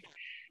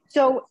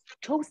 So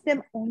toast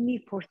them only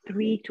for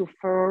 3 to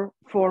 4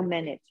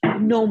 minutes,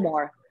 no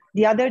more.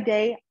 The other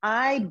day,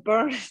 I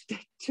burned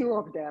 2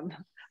 of them. I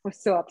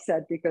was so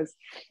upset because,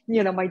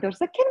 my daughter's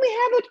like, can we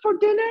have it for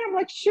dinner? I'm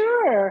like,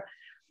 sure.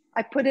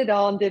 I put it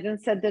on,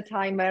 didn't set the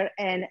timer,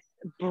 and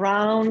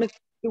brown,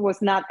 it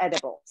was not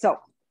edible. So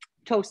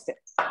toast it,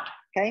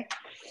 okay?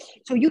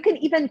 So you can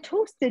even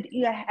toast it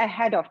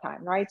ahead of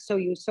time, right? So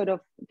you sort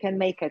of can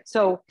make it.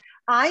 So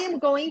I am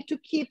going to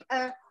keep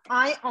an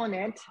eye on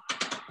it.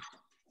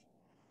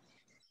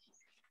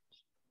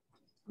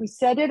 We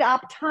set it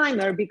up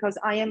timer because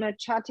I am a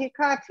chatty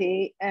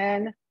catty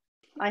and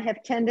I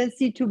have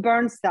tendency to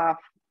burn stuff.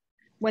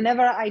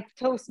 Whenever I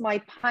toast my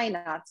pine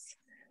nuts,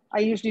 I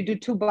usually do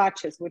 2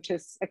 batches, which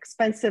is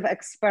expensive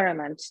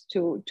experiment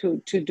to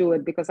do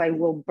it because I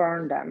will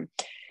burn them.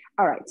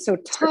 All right, so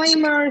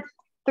timer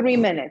 3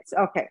 minutes.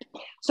 Okay,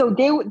 so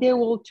they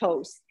will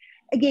toast.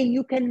 Again,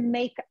 you can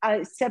make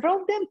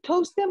several of them,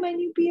 toast them, and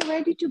you'll be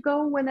ready to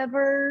go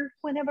whenever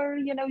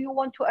you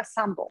want to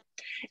assemble.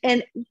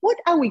 And what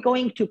are we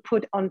going to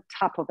put on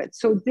top of it?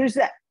 So there's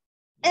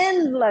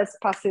endless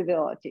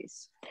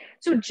possibilities.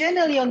 So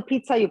generally on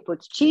pizza, you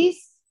put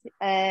cheese.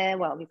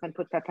 Well, you can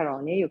put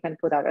pepperoni, you can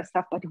put other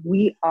stuff, but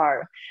we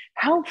are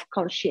health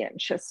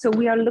conscientious. So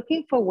we are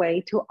looking for a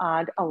way to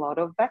add a lot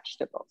of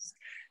vegetables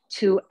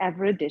to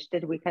every dish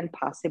that we can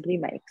possibly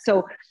make.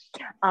 So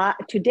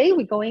today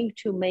we're going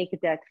to make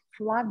that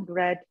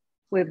flatbread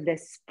with the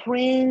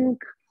spring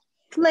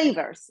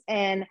flavors,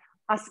 and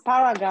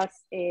asparagus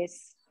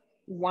is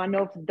one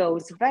of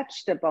those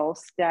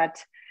vegetables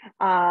that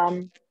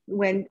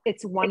when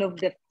it's one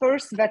of the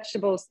first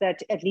vegetables that,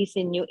 at least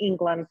in New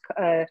England,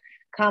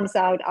 comes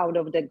out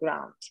of the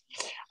ground,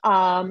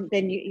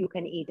 then you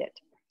can eat it.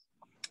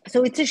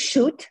 So it's a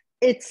shoot.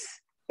 It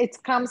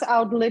comes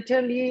out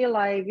literally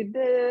like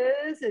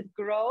this. It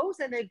grows,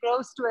 and it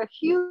grows to a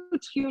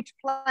huge, huge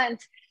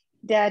plant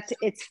that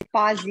it's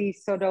fuzzy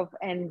sort of,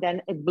 and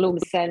then it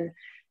blooms and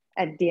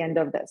at the end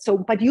of that. So,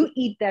 but you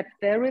eat that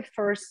very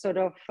first sort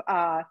of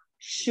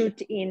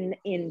shoot in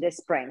the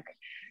spring.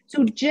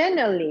 So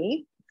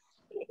generally,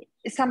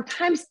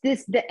 sometimes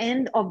the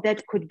end of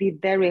that could be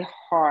very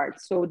hard.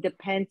 So it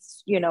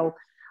depends,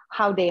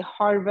 how they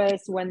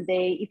harvest.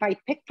 If I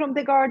pick from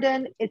the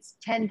garden, it's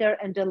tender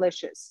and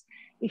delicious.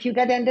 If you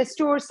get in the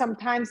store,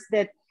 sometimes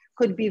that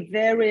could be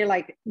very,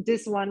 like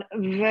this one,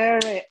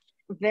 very,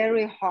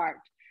 very hard.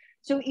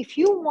 So if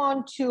you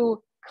want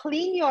to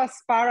clean your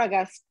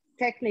asparagus,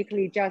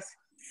 technically just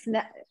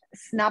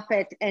snap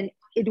it and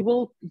it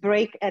will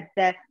break at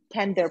the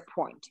tender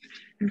point.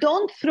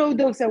 Don't throw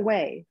those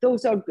away.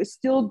 Those are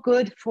still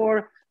good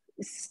for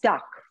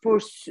stock, for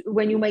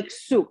when you make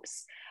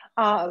soups.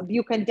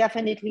 You can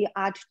definitely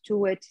add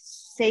to it,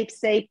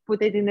 safe,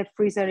 put it in the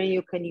freezer and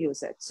you can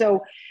use it.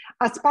 So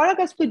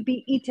asparagus could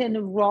be eaten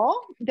raw.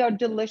 They're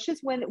delicious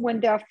when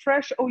they're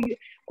fresh,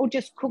 or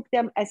just cook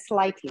them as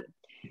slightly.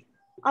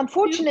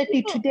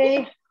 Unfortunately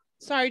today.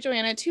 Sorry,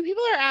 Joanna, 2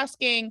 people are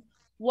asking,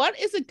 what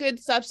is a good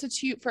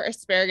substitute for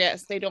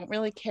asparagus? They don't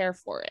really care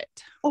for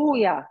it. Oh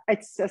yeah,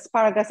 it's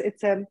asparagus.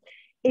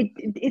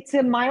 It's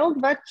a mild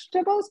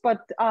vegetables, but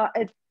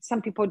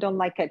some people don't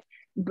like it.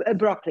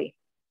 Broccoli,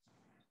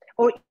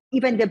 or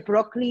even the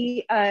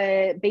broccoli,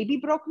 baby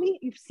broccoli.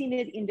 You've seen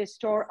it in the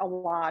store a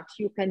lot.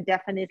 You can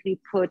definitely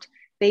put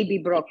baby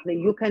broccoli.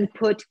 You can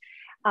put,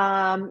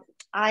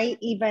 I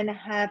even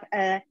have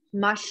a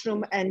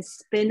mushroom and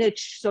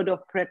spinach sort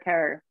of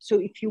prepare. So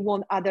if you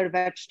want other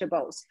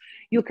vegetables,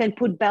 you can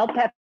put bell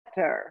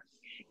pepper.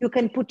 You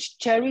can put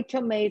cherry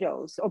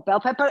tomatoes, or bell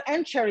pepper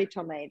and cherry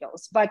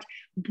tomatoes. But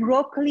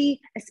broccoli,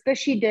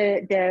 especially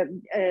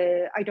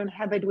I don't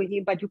have it with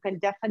me, but you can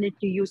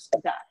definitely use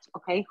that.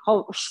 Okay.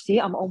 Oh, see,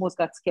 I'm almost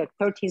got scared.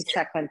 13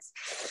 seconds.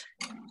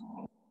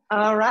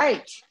 All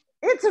right,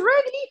 it's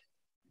ready.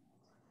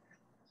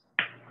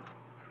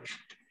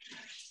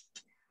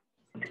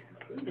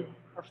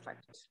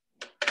 Perfect.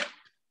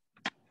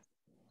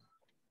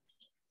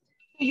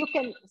 You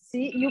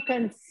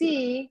can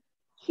see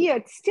here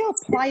it's still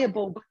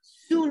pliable, but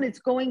soon it's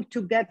going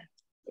to get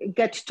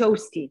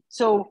toasty.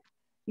 So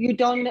you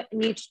don't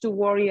need to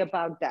worry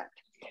about that.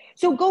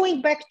 So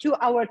going back to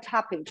our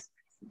toppings,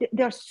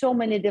 there's so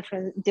many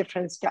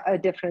different stuff.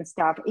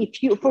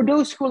 For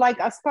those who like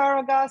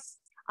asparagus,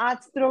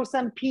 throw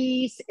some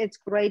peas. It's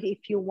great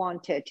if you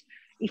want it.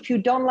 If you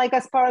don't like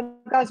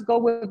asparagus, go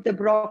with the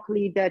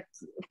broccoli, that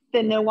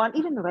thinner one,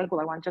 even the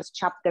regular one, just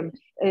chop them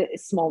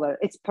smaller.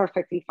 It's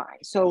perfectly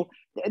fine. So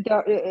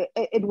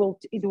it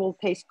will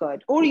taste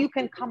good. Or you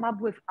can come up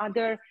with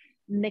other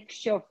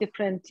mixture of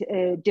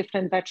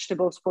different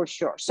vegetables for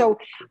sure. So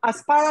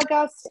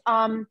asparagus,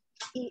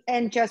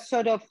 and just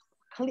sort of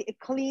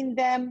clean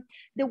them.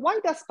 The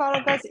white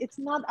asparagus, it's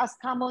not as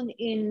common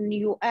in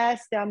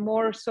US. They're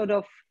more sort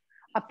of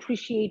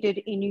appreciated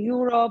in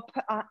Europe.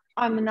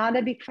 I'm not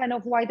a big fan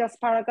of white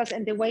asparagus,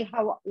 and the way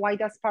how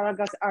white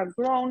asparagus are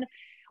grown,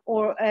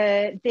 or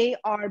they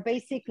are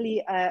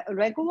basically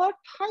regular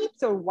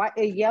types, or white,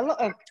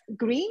 yellow,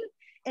 green,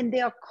 and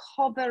they are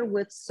covered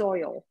with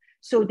soil.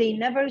 So they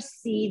never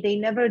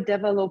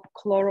develop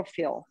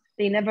chlorophyll.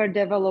 They never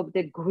develop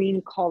the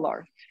green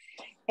color.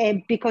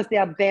 And because they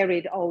are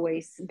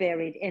always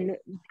buried. And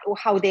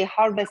how they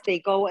harvest, they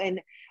go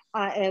and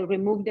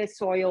remove the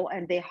soil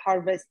and they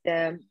harvest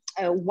the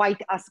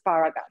white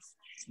asparagus.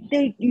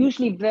 They're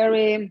usually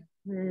they're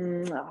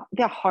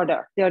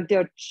harder.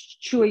 They're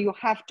chewy. You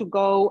have to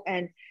go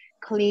and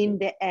clean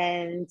the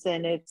ends,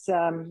 and it's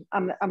I'm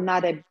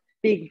not a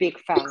big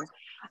fan.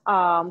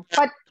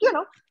 But you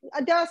know,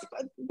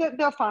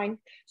 they're fine.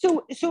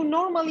 So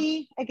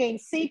normally, again,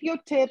 save your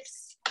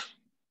tips.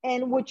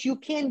 And what you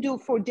can do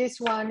for this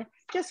one,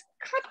 just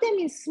cut them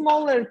in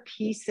smaller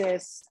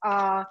pieces.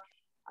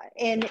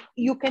 And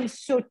you can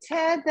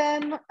saute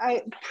them,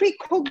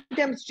 pre-cook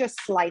them just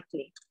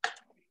slightly.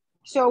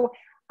 So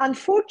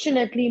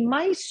unfortunately,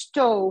 my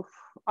stove,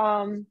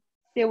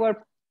 the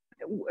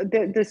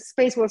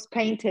space was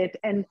painted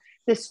and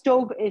the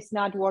stove is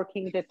not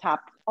working the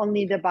top,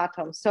 only the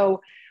bottom.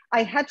 So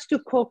I had to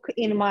cook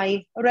in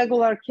my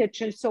regular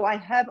kitchen. So I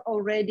have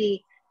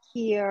already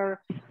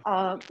here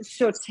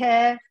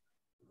saute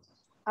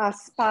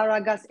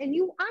asparagus, and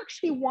you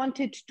actually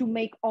wanted to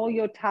make all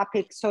your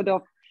topics sort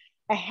of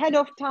ahead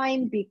of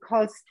time,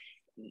 because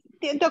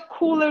the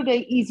cooler,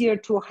 the easier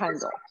to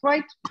handle,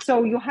 right?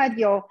 So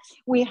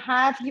we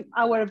have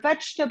our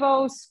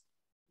vegetables.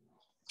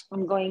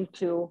 I'm going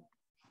to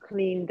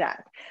clean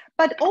that.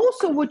 But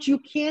also what you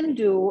can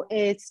do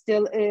is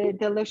still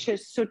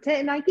delicious saute.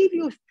 And I give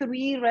you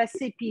 3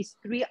 recipes,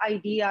 3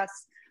 ideas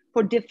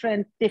for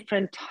different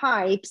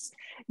types.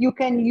 You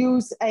can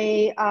use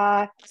a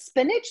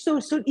spinach. So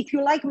if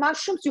you like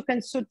mushrooms, you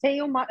can saute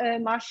your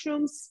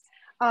mushrooms,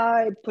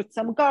 put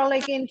some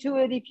garlic into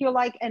it if you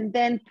like, and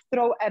then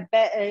throw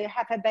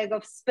half a bag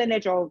of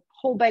spinach or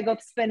whole bag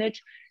of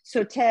spinach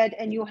sauteed,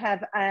 and you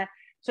have a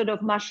sort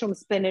of mushroom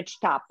spinach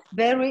top.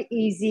 Very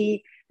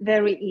easy,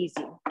 very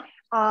easy.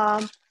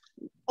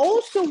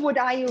 Also, what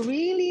I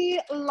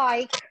really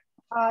like,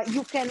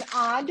 you can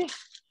add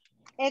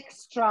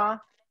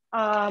extra.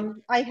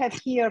 I have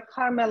here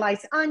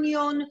caramelized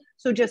onion,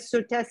 so just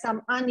saute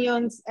some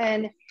onions.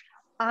 And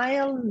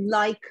I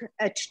like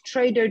at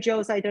Trader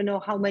Joe's, I don't know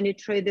how many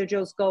Trader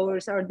Joe's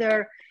goers are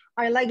there,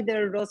 I like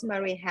their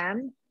rosemary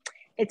ham.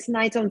 It's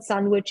nice on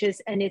sandwiches,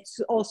 and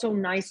it's also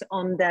nice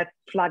on the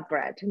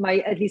flatbread.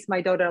 At least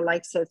my daughter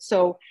likes it.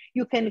 So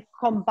you can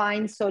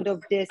combine sort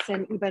of this,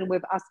 and even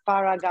with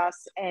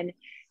asparagus, and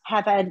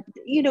have a,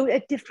 you know, a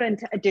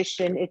different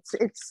addition,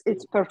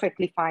 it's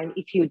perfectly fine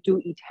if you do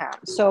eat ham.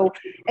 So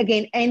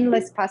again,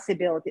 endless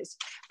possibilities.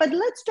 But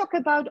let's talk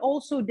about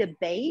also the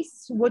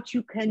base, what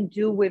you can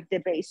do with the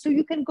base. So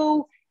you can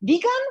go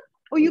vegan,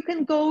 or you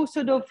can go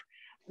sort of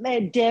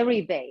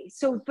dairy base.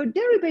 So for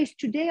dairy base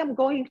today, I'm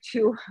going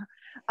to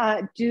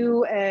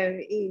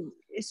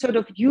sort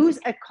of use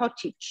a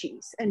cottage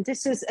cheese. And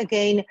this is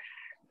again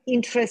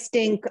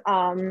interesting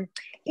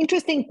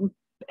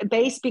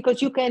base,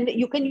 because you can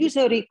use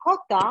a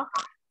ricotta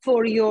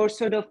for your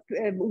sort of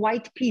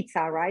white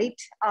pizza, right?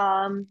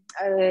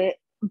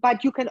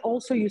 But you can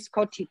also use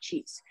cottage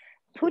cheese.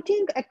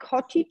 Putting a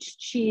cottage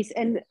cheese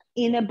in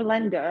a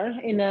blender,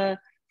 in a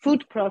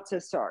food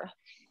processor,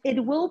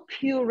 it will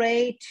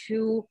puree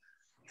to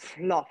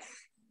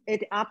fluff.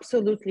 It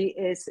absolutely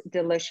is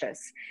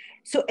delicious.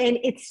 So, and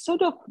it's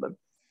sort of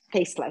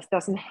tasteless,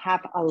 doesn't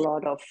have a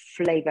lot of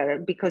flavor,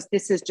 because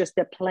this is just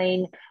a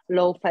plain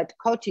low-fat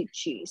cottage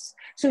cheese.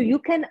 So you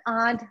can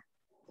add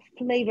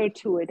flavor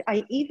to it.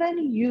 I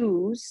even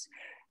use,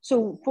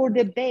 so for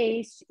the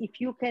base, if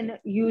you can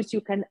use,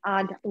 you can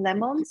add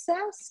lemon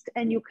zest,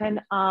 and you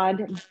can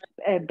add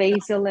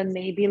basil and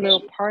maybe a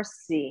little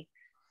parsley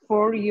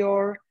for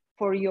your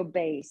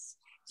base.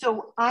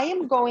 So I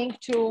am going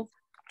to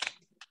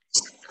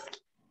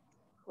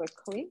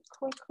quickly.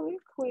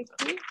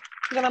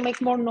 I'm gonna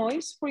make more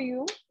noise for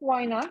you.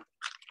 Why not? How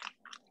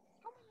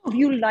many of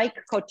you like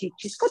cottage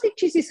cheese? Cottage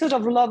cheese is sort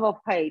of love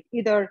or hate.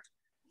 Either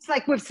it's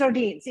like with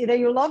sardines. Either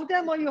you love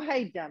them or you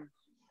hate them.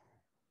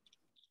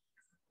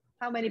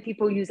 How many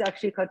people use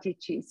actually cottage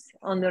cheese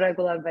on a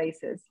regular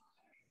basis?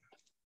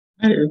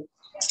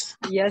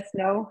 Yes,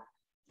 no.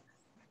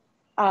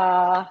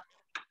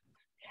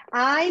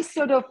 I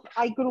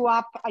grew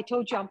up, I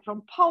told you I'm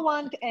from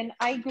Poland, and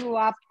I grew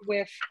up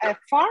with a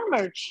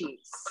farmer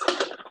cheese,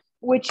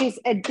 which is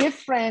a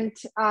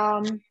different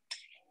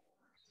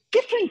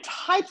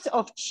types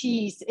of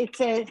cheese.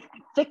 It's a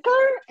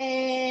thicker,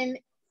 and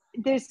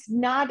there's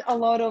not a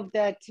lot of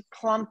that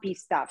clumpy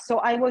stuff. So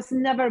I was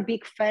never a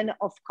big fan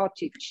of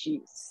cottage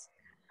cheese.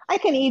 I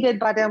can eat it,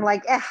 but I'm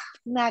like,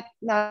 not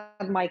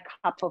my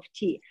cup of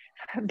tea.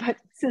 But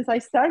since I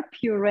start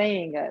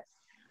pureeing it,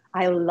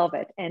 I love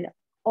it. And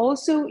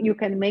also you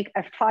can make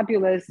a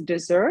fabulous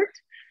dessert.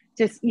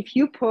 Just if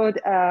you put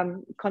a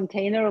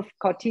container of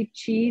cottage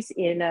cheese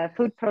in a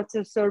food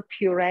processor,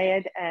 puree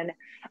it, and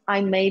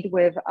I made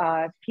with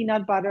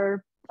peanut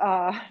butter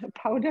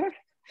powder,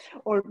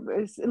 or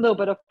a little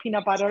bit of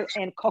peanut butter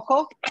and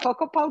cocoa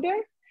powder,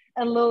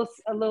 a little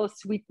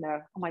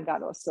sweetener. Oh my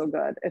God, it was so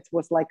good. It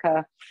was like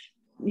a,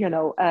 you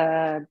know,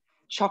 a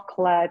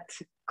chocolate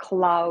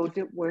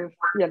cloud with,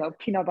 you know,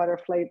 peanut butter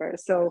flavor.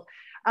 So,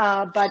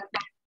 but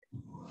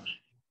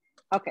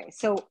okay,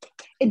 so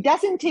it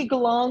doesn't take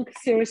long.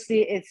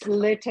 Seriously, it's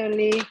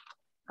literally,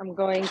 I'm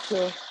going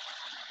to.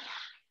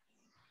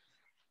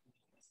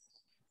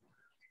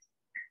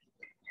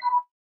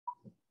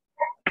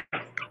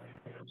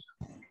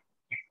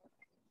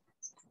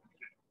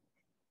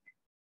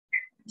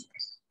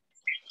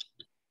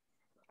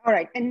 All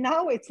right, and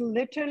now it's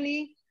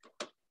literally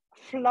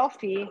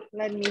fluffy.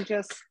 Let me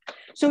just,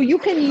 so you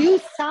can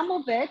use some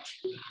of it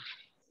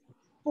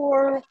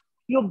for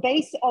your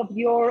base of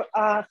your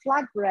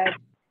flatbread,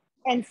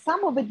 and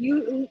some of it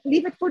you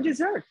leave it for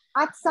dessert.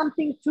 Add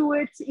something to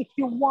it if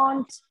you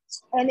want,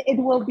 and it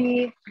will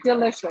be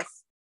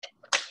delicious.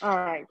 All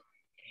right,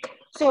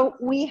 so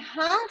we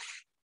have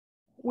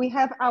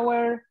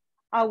our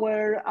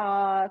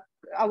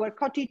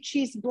cottage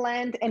cheese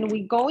blend, and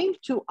we're going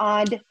to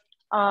add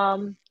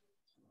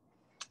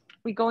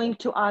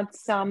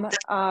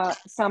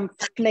some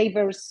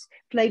flavors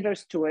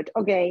to it.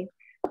 Okay,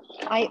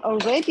 I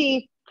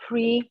already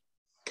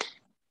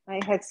I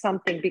had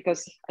something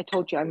because I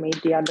told you I made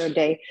the other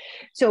day.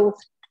 So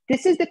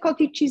this is the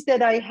cottage cheese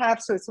that I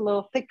have, so it's a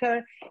little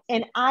thicker.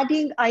 And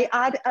I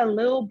add a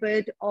little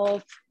bit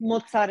of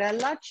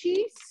mozzarella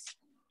cheese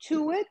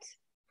to it.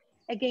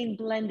 Again,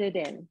 blend it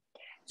in.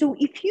 So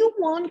if you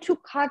want to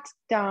cut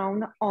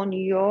down on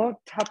your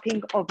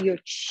topping of your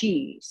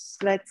cheese,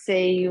 let's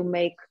say you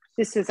make,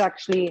 this is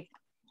actually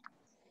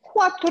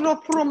quattro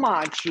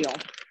formaggio,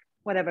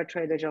 whatever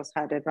Trader Joe's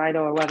had it, right?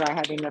 Or whether I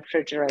had in the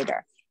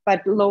refrigerator.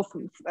 But low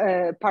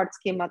part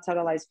skim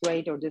mozzarella is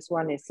great, or this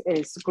one is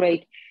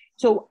great.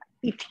 So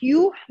if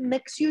you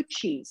mix your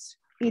cheese,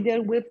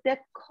 either with the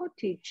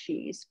cottage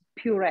cheese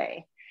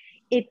puree,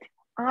 it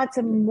adds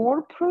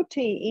more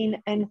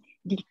protein and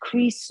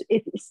decrease,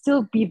 it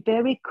still be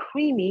very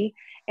creamy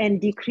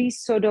and decrease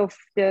sort of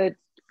the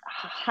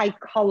high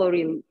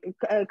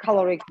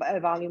caloric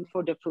volume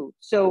for the food.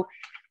 So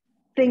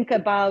think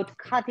about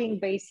cutting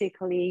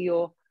basically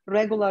your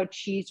regular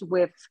cheese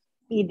with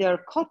either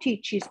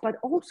cottage cheese, but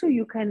also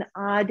you can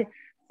add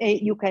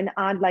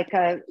like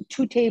a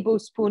 2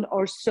 tablespoons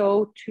or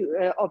so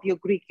of your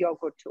Greek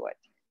yogurt to it.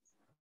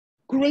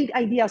 Great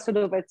idea. Sort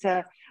of, it's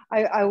a.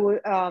 I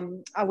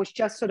was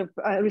just sort of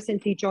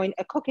recently joined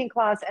a cooking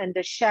class, and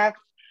the chef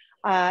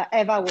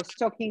Eva was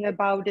talking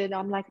about it.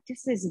 I'm like,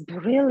 this is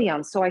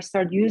brilliant. So I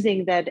started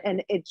using that,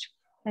 and it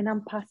And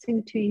I'm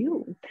passing to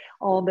you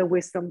all the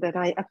wisdom that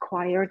I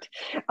acquired.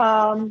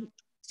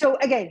 So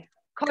again,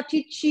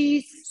 cottage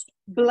cheese,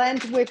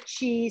 blend with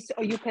cheese,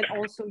 or you can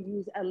also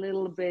use a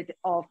little bit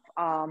of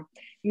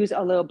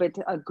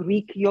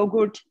Greek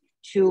yogurt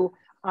to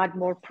add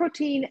more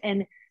protein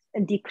and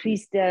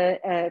decrease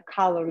the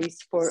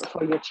calories for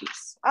your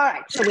cheese. All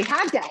right, so we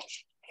have that.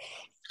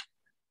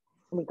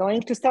 We're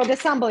going to start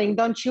assembling,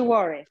 don't you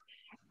worry.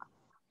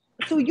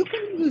 So you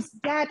can use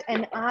that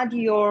and add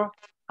your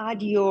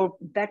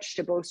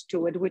vegetables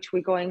to it, which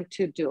we're going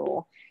to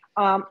do.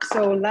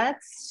 So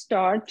let's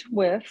start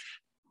with,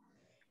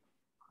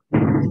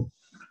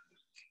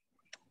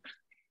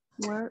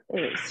 where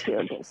is, here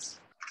it is.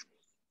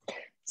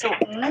 So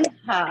I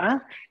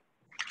have,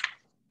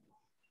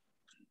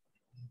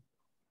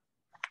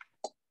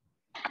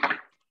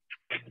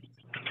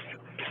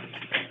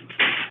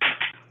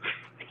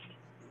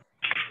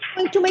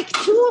 I'm going to make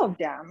 2 of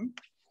them.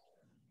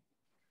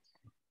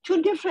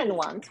 2 different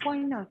ones, why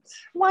not?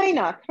 Why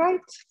not,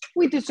 right?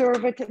 We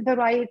deserve it,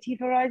 variety,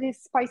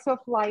 spice of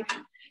life.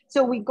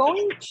 So we're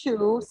going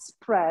to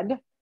spread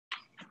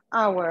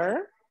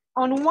on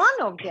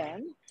one of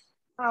them,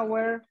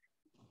 our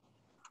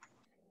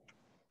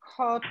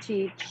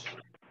cottage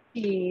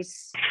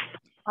cheese,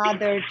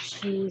 other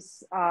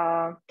cheese,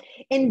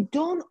 and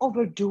don't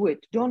overdo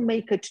it. Don't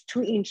make it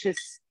 2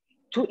 inches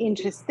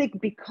thick,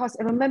 because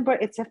remember,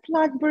 it's a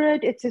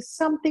flatbread. It's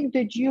something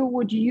that you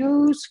would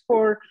use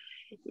for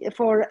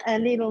a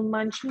little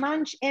munch,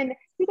 and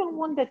you don't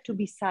want that to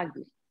be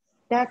saggy.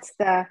 That's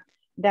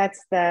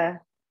the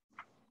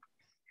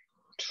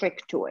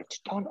trick to it.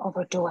 Don't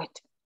overdo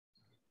it.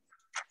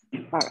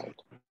 All right,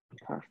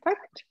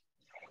 perfect.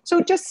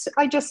 So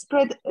I just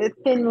spread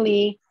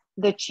thinly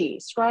the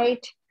cheese,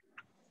 right?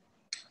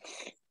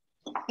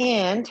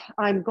 And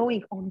I'm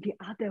going on the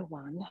other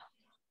one.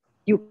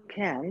 You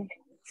can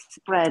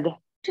spread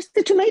just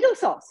the tomato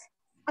sauce,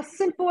 as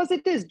simple as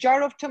it is,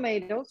 jar of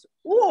tomatoes,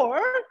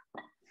 or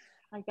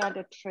I got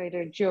a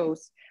Trader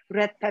Joe's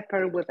red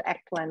pepper with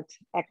eggplant.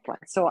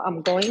 So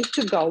I'm going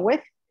to go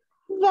with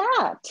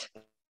that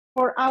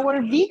for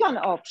our vegan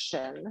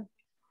option,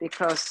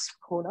 because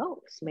who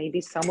knows, maybe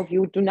some of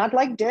you do not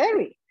like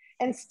dairy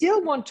and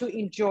still want to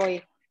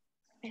enjoy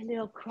a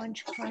little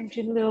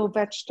crunchy little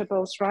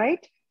vegetables,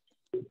 right?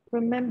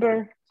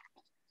 Remember,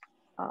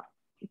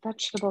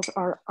 vegetables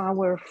are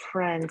our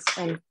friends,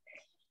 and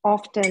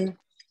often,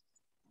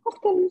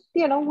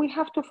 you know, we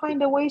have to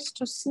find a ways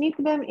to sneak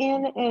them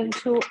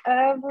into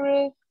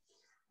every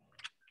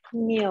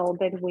meal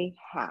that we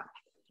have.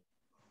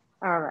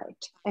 All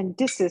right, and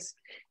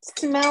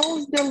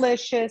smells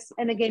delicious.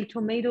 And again,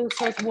 tomato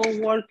sauce will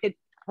work it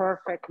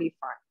perfectly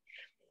fine.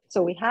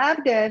 So we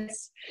have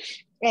this,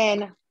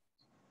 and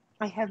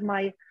I have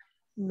my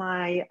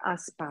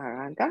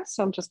asparagus.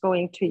 So I'm just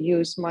going to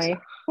use my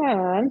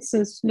hands,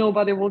 since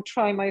nobody will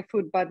try my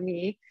food but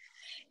me.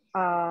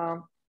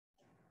 All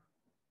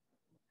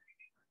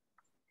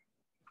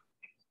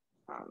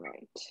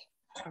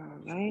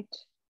right.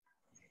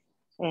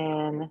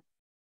 And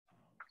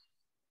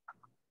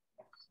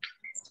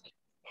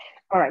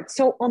all right,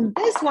 so on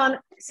this one,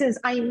 since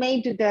I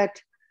made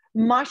that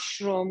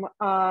mushroom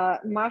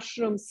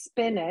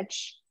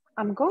spinach,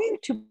 I'm going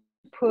to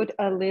put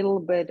a little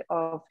bit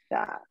of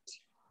that.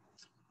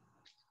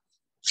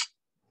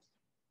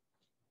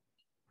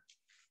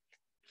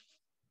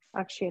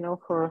 Actually, you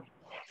know,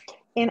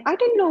 and I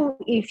don't know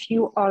if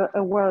you are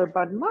aware,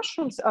 but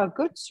mushrooms are a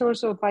good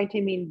source of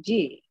vitamin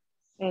D.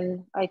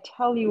 And I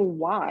tell you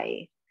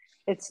why.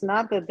 It's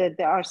not that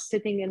they are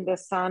sitting in the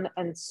sun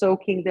and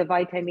soaking the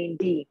vitamin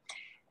D.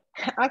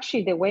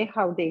 Actually, the way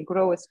how they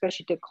grow,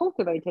 especially the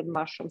cultivated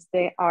mushrooms,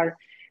 they are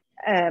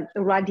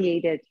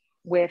radiated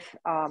with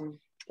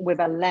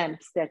a lamp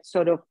that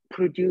sort of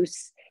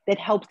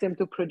helps them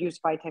to produce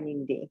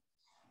vitamin D.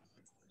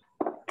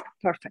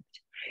 Perfect.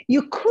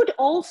 You could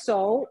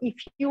also,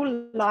 if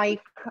you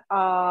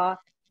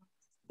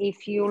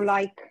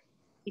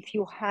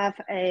have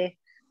a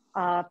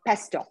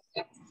pesto,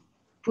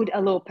 put a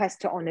little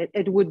pesto on it.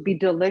 It would be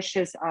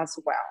delicious as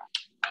well.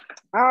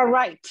 All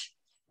right.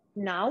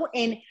 Now,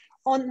 and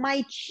on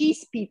my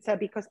cheese pizza,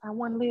 because I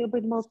want a little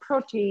bit more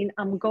protein,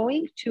 I'm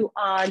going to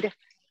add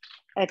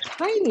a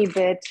tiny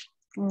bit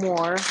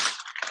more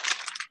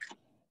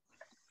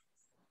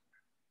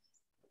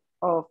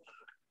of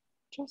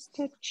just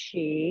the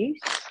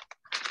cheese.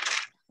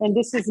 And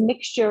this is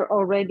mixture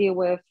already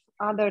with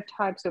other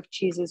types of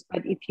cheeses,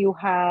 but if you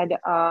had,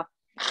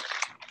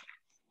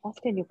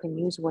 often you can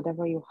use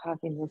whatever you have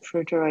in the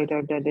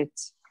refrigerator that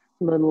it's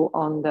a little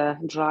on the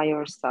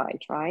drier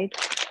side, right?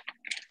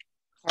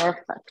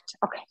 Perfect,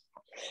 okay.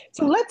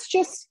 So let's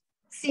just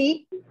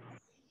see,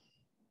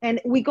 and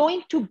we're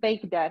going to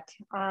bake that.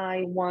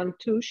 I want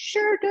to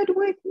share that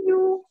with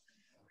you.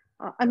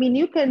 I mean,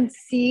 you can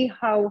see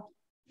how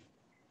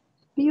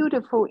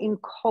beautiful in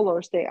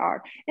colors they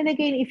are. And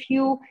again, if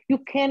you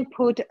can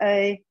put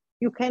a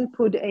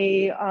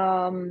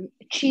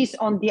cheese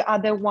on the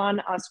other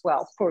one as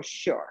well, for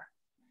sure.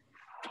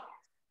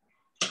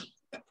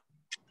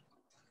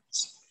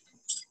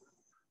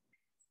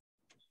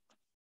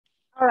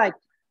 All right,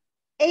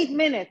 8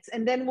 minutes,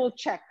 and then we'll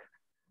check.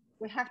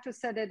 We have to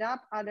set it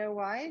up,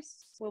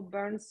 otherwise we'll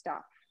burn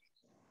stuff.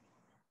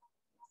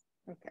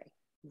 Okay,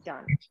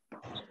 done.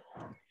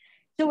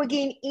 So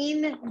again,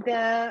 in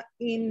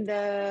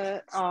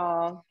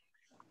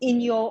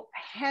your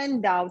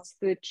handouts,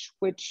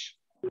 which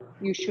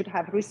you should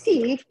have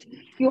received,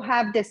 you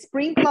have the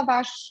spring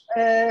lavash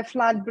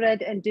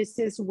flatbread, and this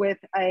is with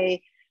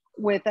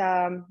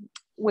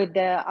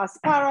the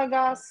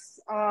asparagus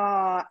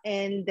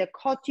and the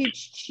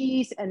cottage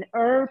cheese and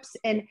herbs,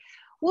 and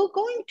we're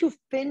going to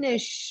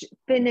finish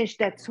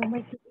that so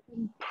make it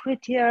even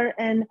prettier.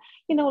 And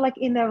you know, like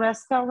in a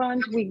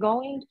restaurant, we're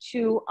going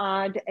to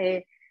add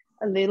a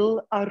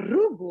little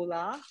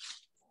arugula.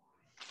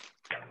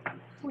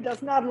 Who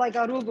does not like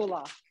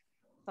arugula?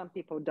 Some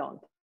people don't.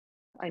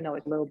 I know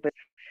it's a little bit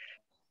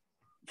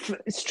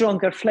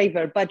stronger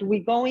flavor, but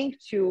we're going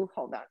to,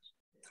 hold on.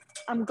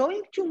 I'm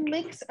going to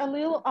mix a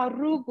little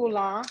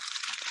arugula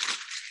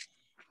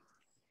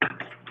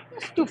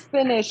just to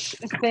finish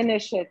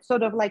it,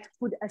 sort of like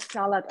put a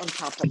salad on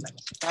top of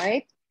it,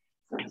 right?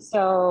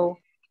 So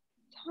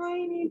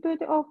tiny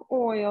bit of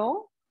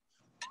oil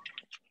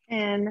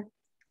and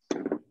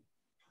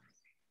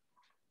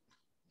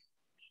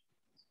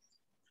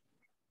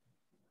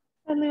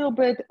a little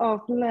bit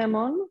of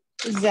lemon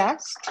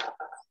zest.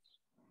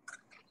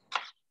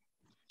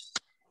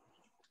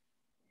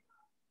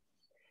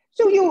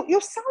 So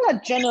your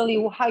salad,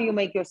 generally, how you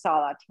make your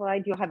salad,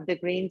 right? You have the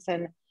greens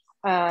and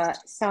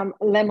some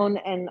lemon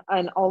and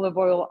olive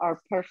oil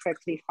are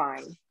perfectly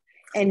fine.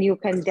 And you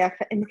can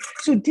definitely,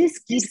 so this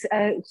gives,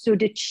 so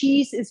the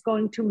cheese is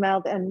going to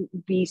melt and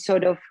be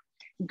sort of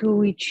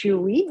gooey,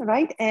 chewy,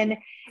 right? And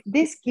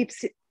this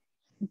gives a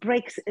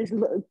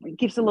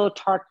little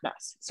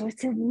tartness. So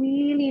it's a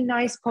really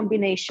nice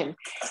combination.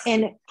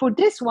 And for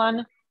this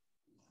one,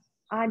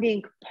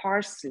 adding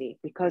parsley,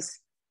 because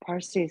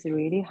parsley is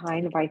really high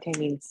in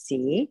vitamin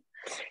C.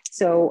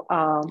 So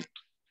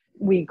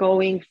we're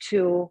going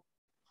to,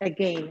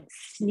 again,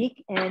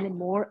 sneak in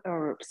more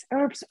herbs.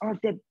 Herbs are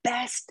the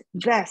best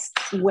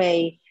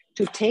way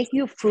to take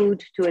your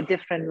food to a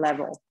different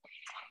level.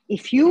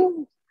 If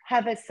you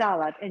have a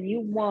salad and you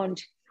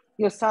want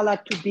your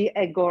salad to be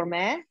a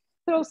gourmet,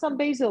 throw some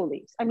basil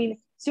leaves. I mean,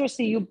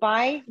 seriously, you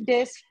buy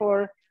this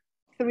for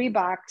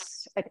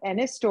 $3 at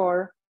any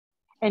store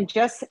and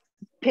just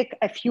pick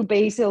a few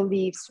basil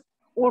leaves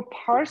or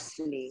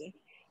parsley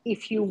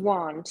if you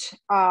want,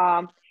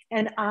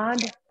 and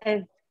add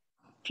a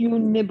few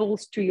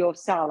nibbles to your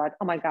salad.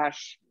 Oh my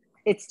gosh,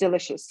 it's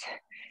delicious.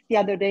 The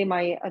other day,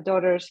 my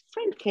daughter's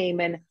friend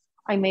came and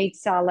I made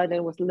salad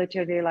and was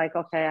literally like,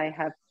 okay, I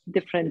have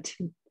different,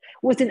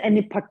 wasn't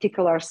any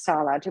particular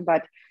salad,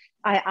 but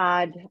I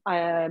add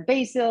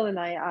basil and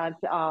I add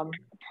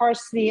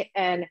parsley,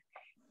 and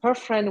her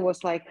friend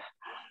was like,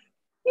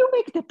 you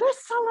make the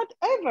best salad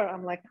ever.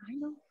 I'm like, I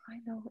know,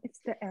 it's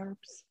the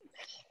herbs,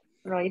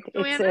 right?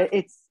 Joanna,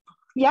 it's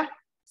yeah.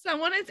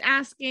 Someone is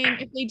asking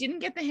if they didn't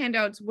get the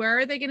handouts, where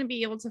are they going to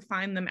be able to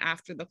find them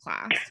after the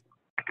class?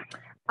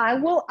 I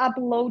will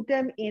upload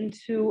them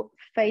into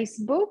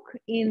Facebook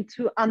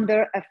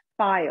under a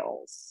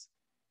files.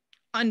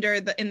 In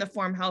the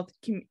Form Health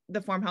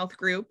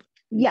group?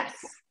 Yes.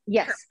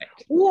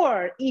 Perfect.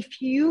 Or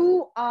if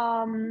you,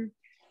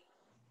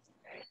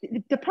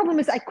 the problem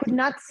is I could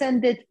not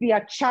send it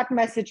via chat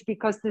message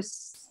because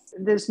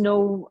there's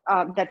no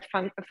that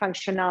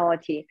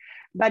functionality,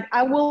 but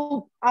I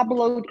will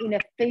upload in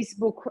a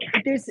Facebook.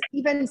 There's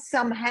even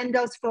some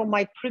handouts from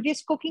my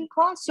previous cooking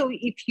class. So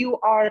if you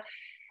are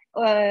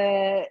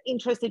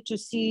interested to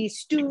see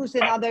stews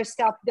and other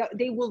stuff,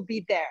 they will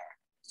be there.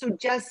 So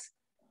just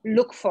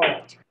look for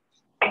it,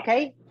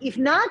 okay? If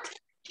not,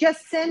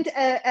 just send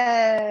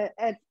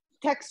a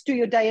text to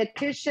your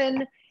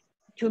dietitian,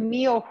 to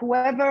me or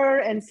whoever,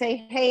 and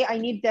say, hey, I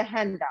need the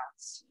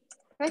handouts.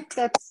 Right?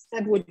 That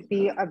would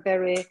be a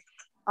very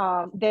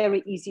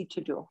easy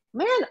to do.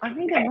 Man, I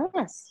need a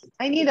mess.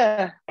 I need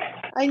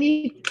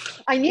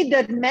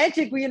that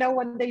magic, you know,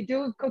 when they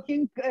do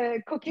cooking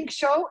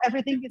show,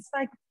 everything is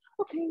like,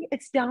 okay,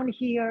 it's down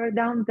here,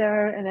 down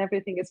there, and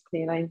everything is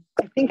clean. I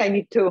think I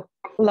need to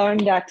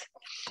learn that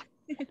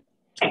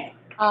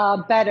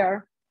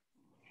better.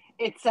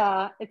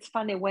 It's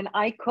funny when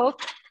I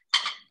cook,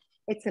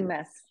 it's a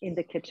mess in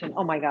the kitchen.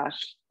 Oh my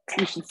gosh,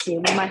 you should see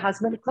when my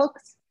husband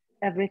cooks,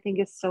 everything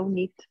is so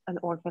neat and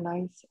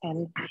organized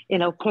and, you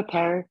know,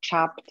 prepared,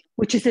 chopped,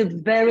 which is a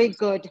very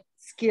good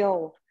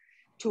skill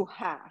to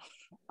have.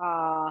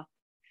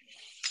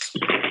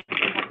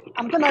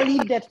 I'm gonna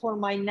leave that for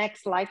my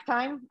next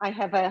lifetime. I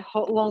have a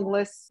long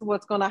list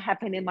what's gonna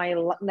happen in my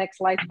next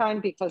lifetime,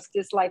 because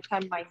this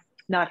lifetime might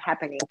not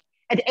happening.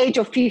 At the age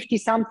of 50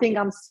 something,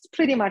 I'm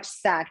pretty much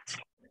set.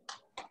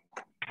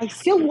 I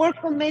still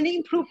work on many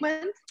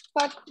improvements,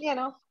 but you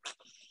know,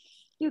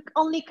 you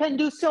only can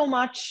do so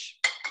much.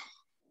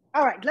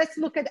 All right, let's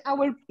look at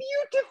our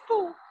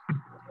beautiful,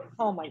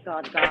 oh my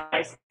God,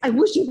 guys. I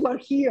wish you were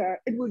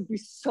here. It would be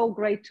so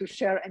great to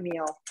share a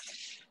meal.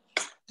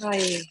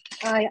 I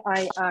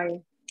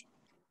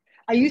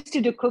I used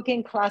to do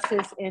cooking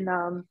classes in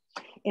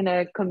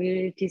a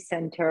community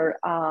center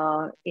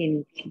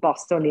in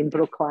Boston, in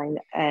Brookline,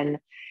 and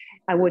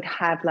I would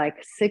have like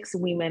 6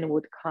 women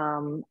would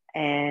come,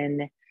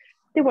 and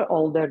they were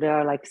older,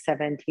 they're like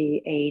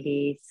 70,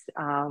 80s,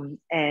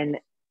 and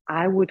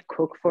I would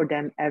cook for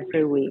them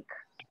every week.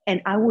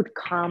 And I would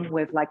come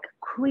with like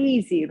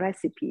crazy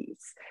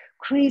recipes,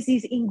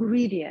 crazy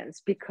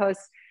ingredients,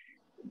 because,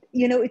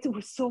 you know, it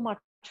was so much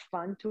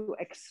fun to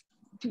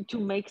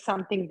make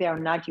something they're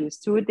not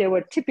used to. They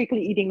were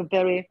typically eating a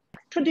very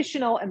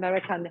traditional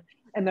American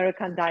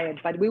diet,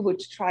 but we would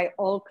try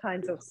all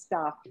kinds of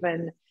stuff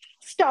and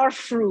star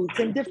fruits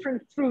and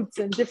different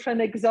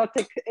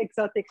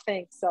exotic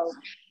things. So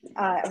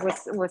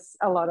it was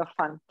a lot of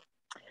fun.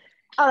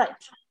 All right.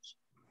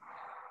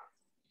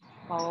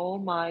 Oh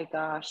my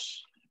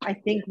gosh. I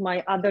think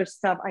my other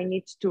stuff I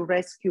need to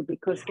rescue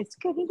because it's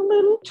getting a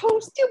little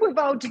toasty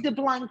without the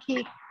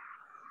blankie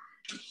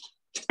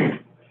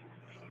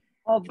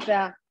of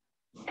the,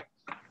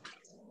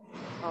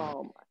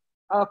 oh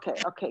my,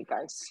 okay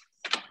guys.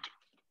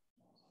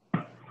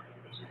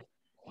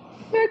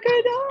 Check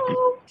it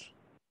out.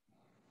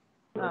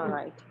 All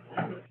right,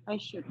 I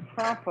should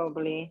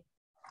probably,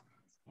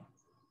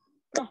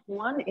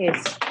 one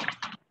is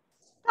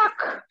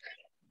stuck,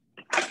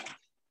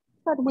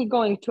 but we're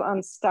going to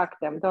unstuck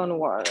them, don't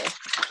worry.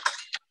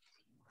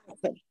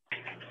 Okay.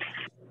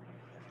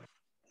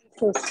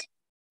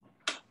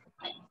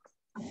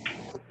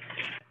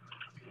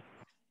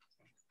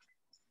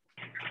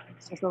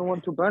 I don't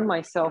want to burn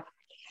myself.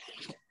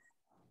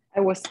 I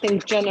was still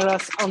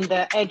generous on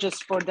the edges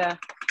for the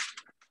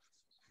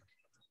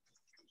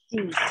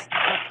keys.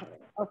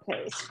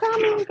 Okay, it's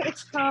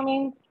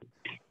coming.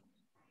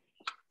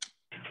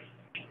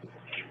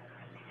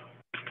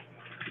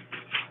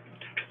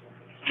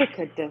 Look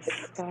at this,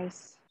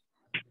 guys.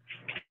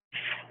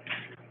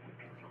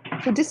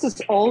 So this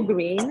is all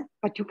green,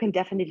 but you can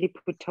definitely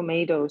put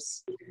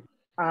tomatoes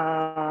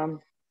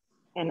and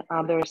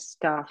other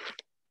stuff.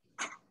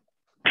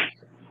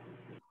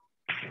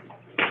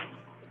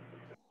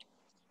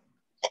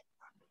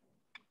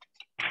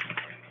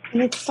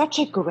 And it's such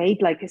a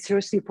great, like,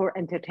 seriously, for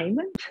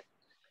entertainment.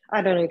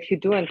 I don't know if you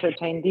do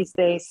entertain these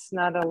days.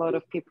 Not a lot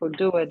of people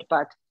do it,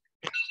 but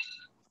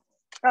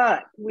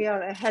we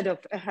are ahead of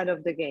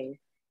the game.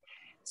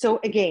 So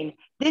again,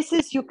 this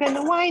is, you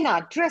can, why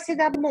not dress it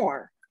up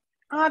more?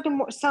 Add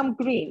more, some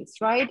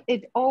greens, right?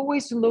 It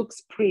always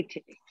looks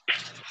pretty.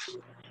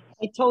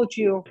 I told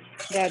you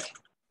that,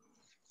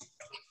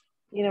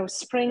 you know,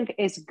 spring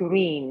is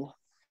green.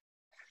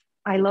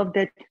 I love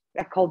that.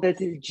 I call that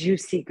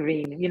juicy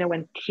green. You know,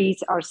 when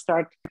trees are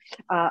start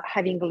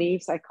having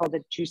leaves, I call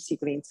that juicy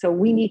green. So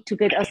we need to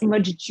get as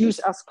much juice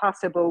as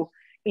possible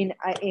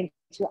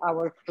into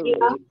our food.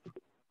 Yeah.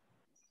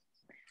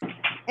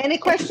 Any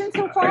questions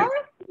so far?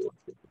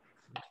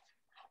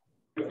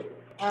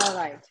 All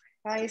right,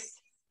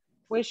 guys,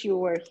 wish you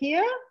were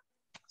here.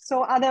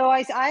 So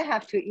otherwise I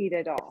have to eat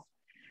it all.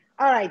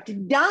 All right,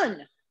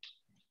 done.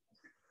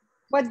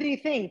 What do you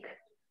think?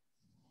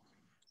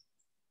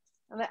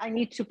 I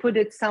need to put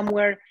it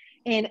somewhere.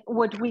 And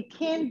what we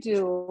can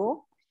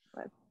do,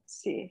 let's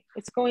see,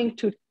 it's going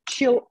to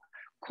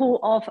cool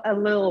off a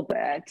little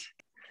bit.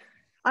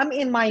 I'm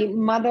in my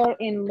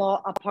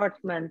mother-in-law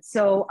apartment,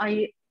 so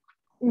I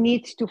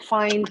need to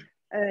find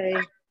a,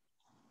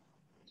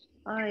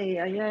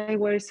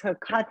 where's her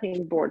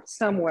cutting board?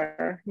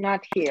 Somewhere,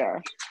 not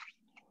here.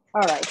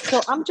 All right,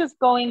 so I'm just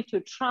going to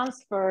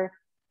transfer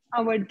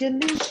our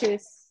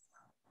delicious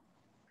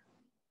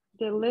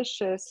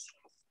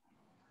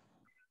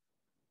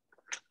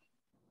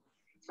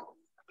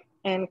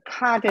and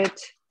cut it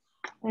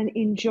and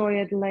enjoy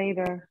it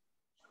later.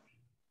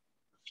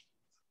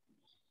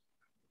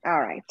 All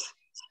right,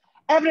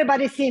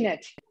 everybody seen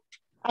it?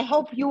 I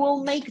hope you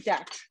will make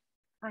that.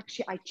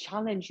 Actually, I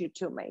challenge you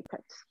to make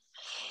it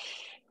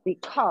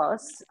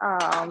because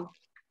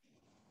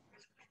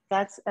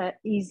that's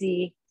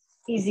easy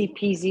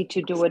peasy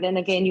to do it. And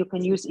again, you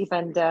can use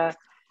even the,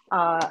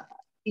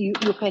 you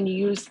can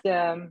use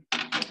the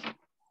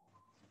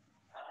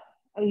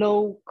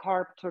low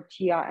carb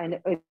tortilla and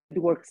it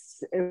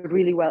works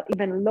really well.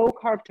 Even low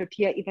carb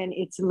tortilla, even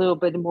it's a little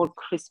bit more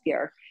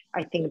crispier,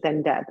 I think,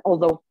 than that.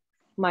 Although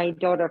my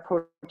daughter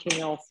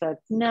 14-year-old said,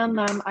 no,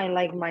 mom, I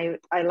like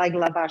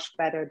lavash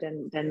better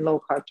than low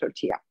carb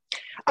tortilla.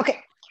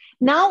 Okay,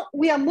 now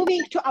we are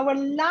moving to our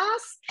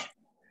last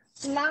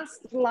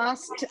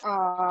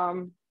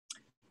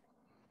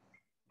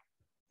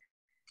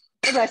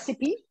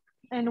recipe,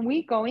 and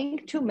we're going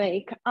to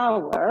make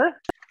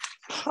our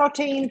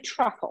protein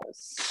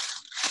truffles.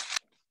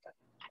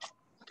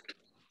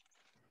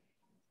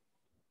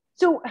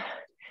 So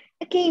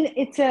again,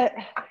 it's a,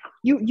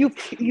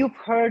 you've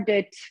heard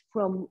it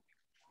from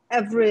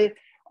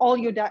all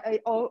your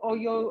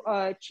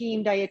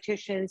team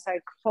dietitians,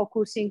 like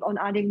focusing on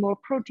adding more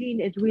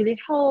protein. It really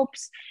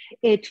helps.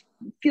 It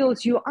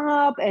fills you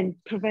up and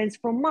prevents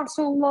from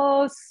muscle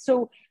loss.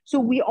 So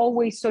we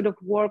always sort of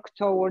work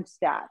towards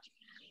that.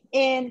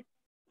 And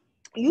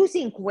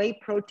using whey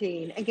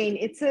protein, again,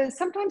 it's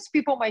sometimes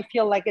people might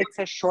feel like it's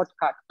a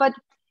shortcut, but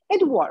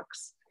it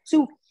works.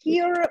 So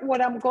here,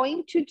 what I'm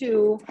going to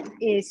do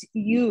is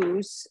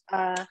use,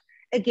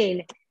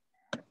 again,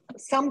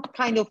 some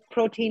kind of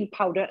protein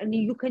powder, and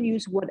you can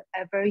use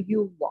whatever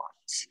you want.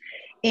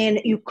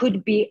 And you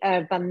could be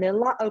a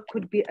vanilla or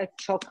could be a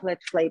chocolate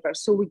flavor.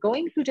 So we're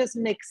going to just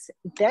mix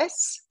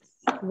this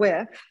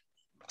with,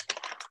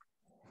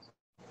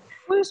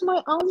 where's my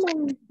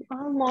almond?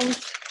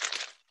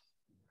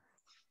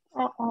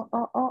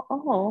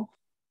 Oh.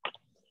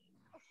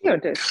 Here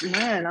it is,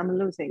 man, I'm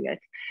losing it.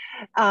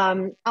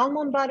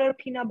 Almond butter,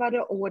 peanut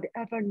butter, or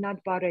whatever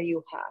nut butter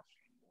you have.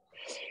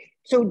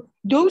 So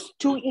those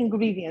two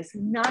ingredients,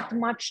 not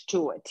much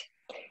to it.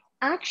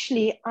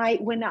 Actually,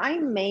 when I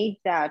made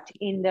that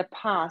in the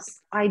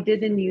past, I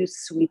didn't use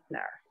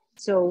sweetener.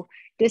 So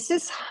this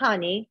is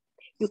honey.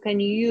 You can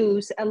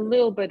use a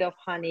little bit of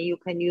honey. You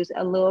can use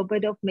a little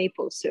bit of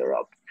maple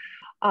syrup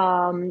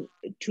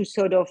to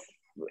sort of,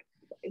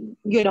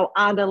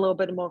 add a little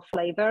bit more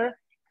flavor.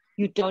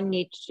 You don't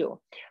need to.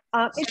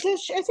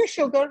 It's a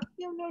sugar,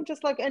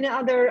 just like any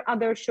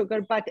other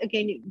sugar, but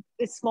again,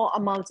 small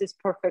amounts is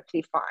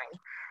perfectly fine.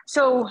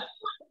 So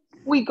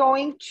we're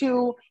going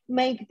to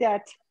make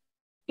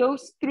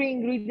those three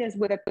ingredients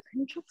with a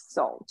pinch of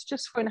salt,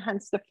 just to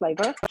enhance the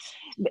flavor,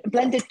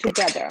 blend it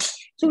together.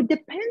 So it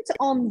depends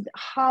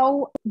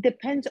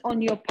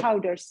on your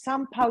powders.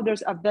 Some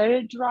powders are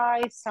very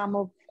dry, some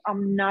of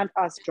them not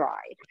as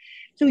dry.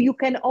 So you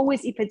can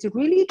always, if it's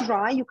really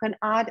dry, you can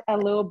add a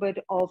little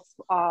bit of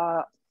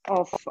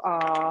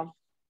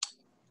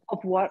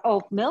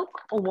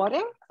milk or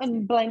water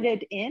and blend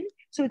it in.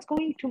 So it's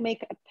going to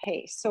make a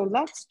paste. So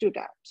let's do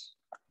that.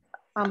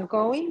 I'm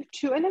going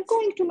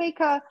to make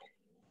a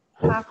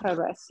half a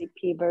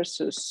recipe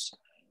versus,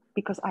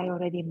 because I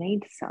already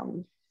made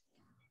some.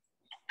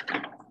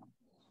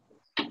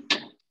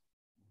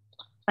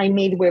 I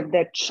made with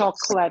the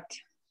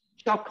chocolate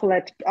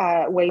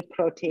whey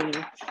protein,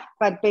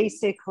 but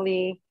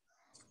basically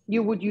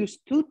you would use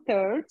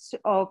 2/3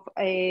 of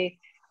a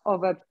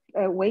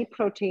whey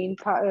protein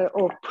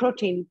or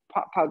protein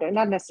powder,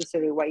 not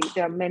necessarily whey.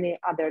 There are many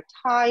other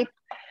type,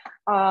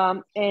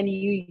 and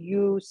you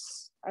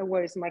use,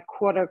 where's my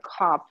quarter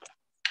cup?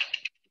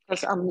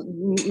 Because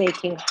I'm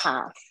making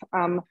half.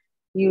 I'm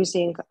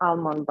using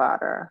almond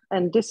butter,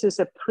 and this is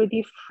a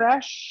pretty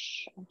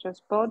fresh. I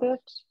just bought it.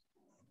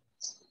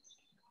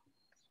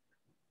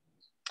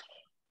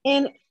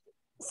 And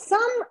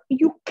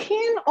you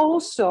can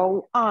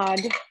also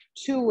add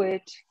to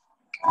it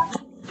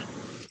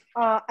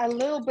a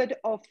little bit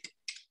of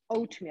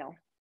oatmeal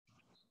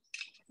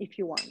if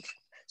you want.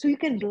 So you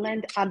can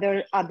blend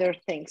other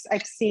things.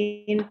 I've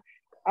seen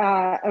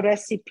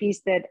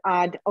recipes that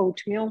add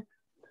oatmeal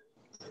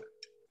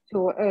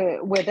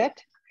with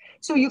it.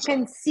 So you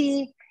can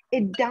see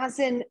it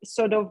doesn't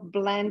sort of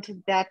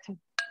blend that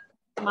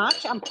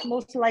much. I'm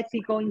most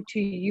likely going to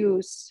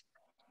use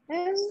a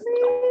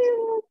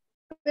little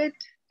bit,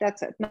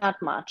 that's it, not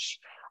much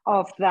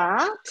of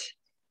that.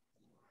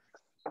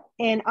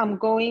 And I'm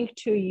going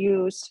to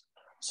use,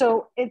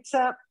 so it's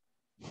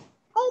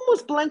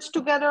almost blends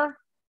together.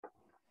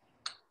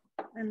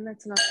 And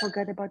let's not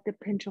forget about the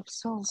pinch of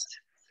salt.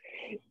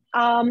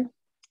 I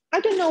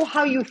don't know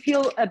how you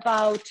feel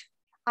about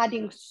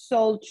adding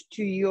salt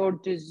to your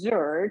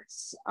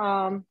desserts.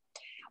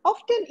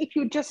 Often if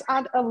you just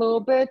add a little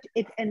bit,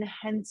 it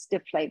enhances the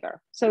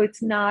flavor. So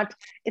it's not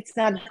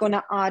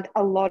gonna add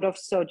a lot of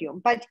sodium.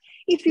 But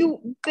if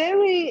you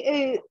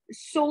very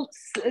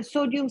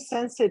sodium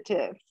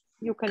sensitive,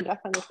 you can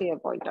definitely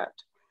avoid that.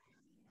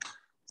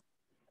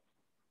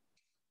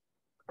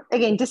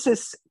 Again, this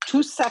is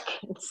 2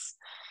 seconds.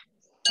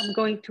 I'm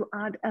going to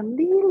add a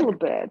little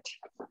bit.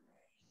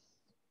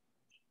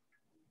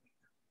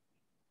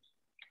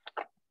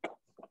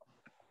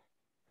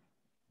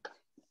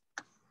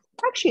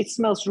 Actually, it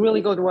smells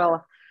really good.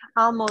 Well,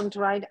 almond,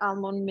 right?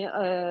 Almond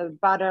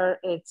butter.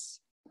 It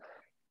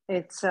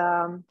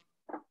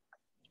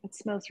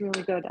smells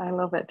really good. I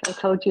love it. I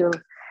told you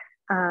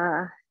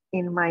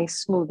in my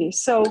smoothie.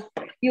 So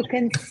you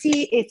can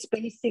see it's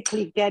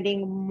basically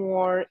getting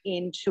more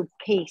into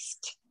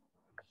paste.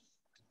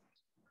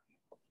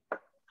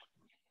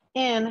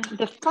 And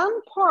the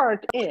fun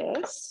part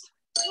is,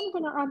 I'm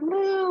gonna add a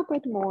little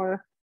bit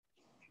more.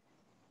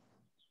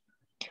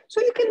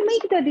 So you can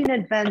make that in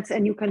advance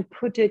and you can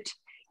put it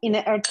in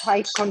an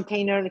airtight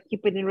container and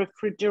keep it in the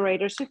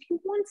refrigerator. So if you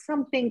want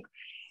something,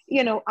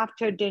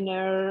 after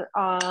dinner,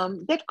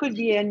 that could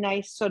be a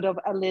nice sort of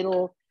a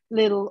little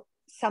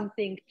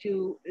something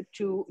to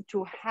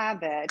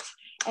have it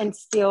and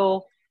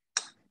still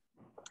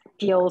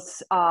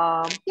feels,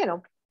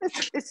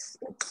 it's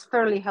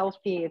fairly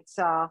healthy. It's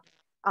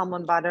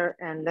almond butter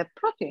and the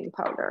protein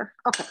powder.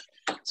 Okay,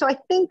 so I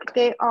think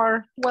they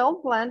are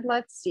well blended.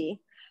 Let's see.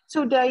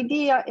 So the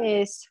idea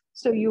is,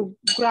 so you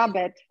grab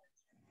it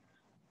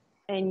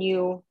and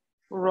you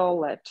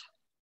roll it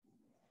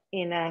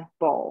in a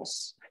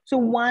balls. So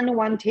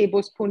one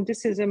tablespoon.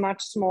 This is a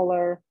much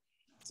smaller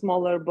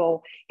smaller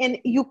bowl, and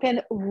you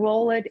can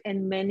roll it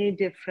in many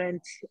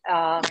different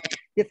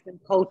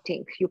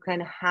coatings. You can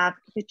have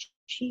the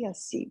chia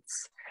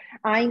seeds.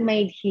 I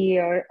made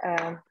here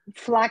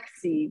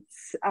flax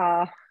seeds,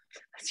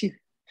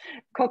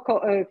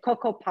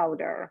 cocoa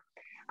powder.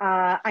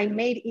 I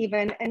made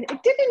even, and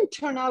it didn't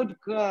turn out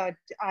good,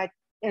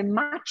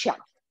 matcha.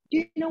 Do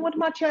you know what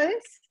matcha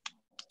is?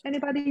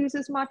 Anybody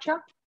uses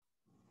matcha?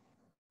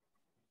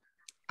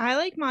 I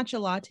like matcha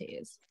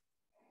lattes.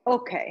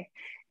 Okay,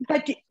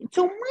 but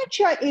so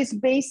matcha is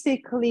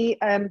basically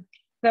a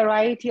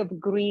variety of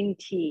green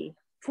tea,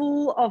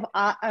 full of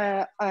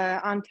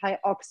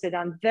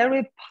antioxidant,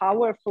 very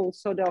powerful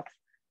sort of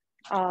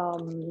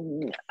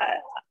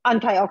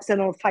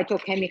antioxidant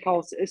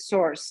phytochemicals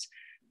source.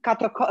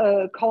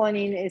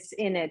 Catecholinin is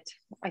in it.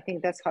 I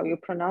think that's how you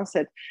pronounce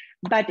it.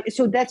 But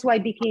so that's why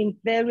it became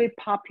very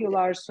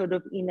popular sort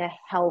of in a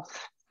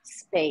health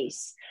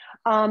space.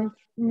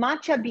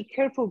 Matcha, be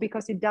careful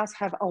because it does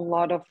have a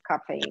lot of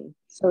caffeine.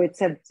 So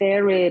it's a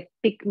very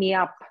pick me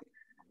up.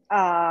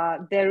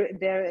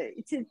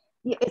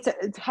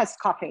 It has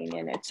caffeine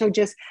in it. So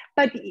just,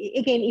 but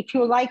again, if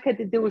you like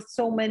it, there was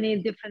so many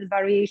different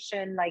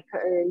variation, like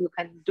you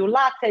can do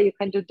latte, you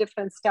can do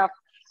different stuff.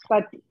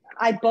 But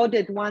I bought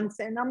it once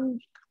and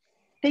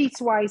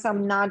taste-wise,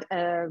 I'm not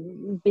a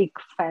big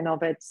fan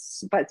of it.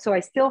 But so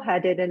I still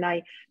had it and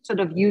I sort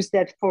of used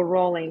that for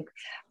rolling.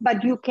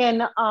 But you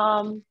can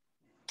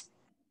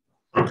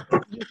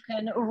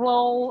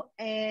roll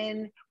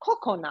in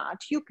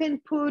coconut. You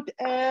can put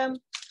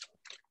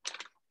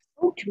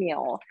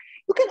oatmeal.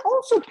 You can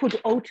also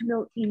put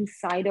oatmeal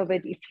inside of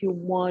it if you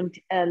want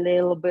a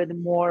little bit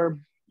more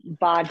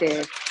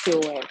body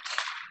to it.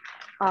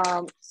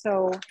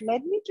 So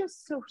let me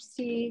just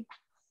see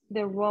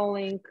the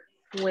rolling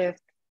with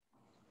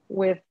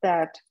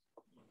that.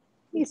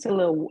 It's a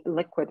little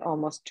liquid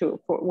almost too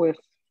with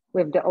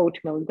the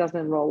oatmeal. It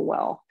doesn't roll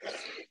well,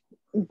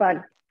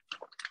 but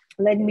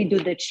let me do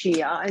the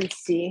chia and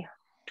see.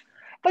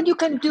 But you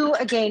can do,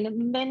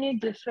 again, many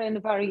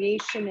different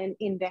variation, and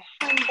in the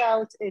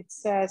handout it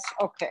says,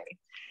 okay,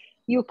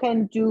 you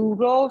can do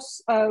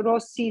rose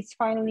seeds,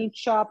 finely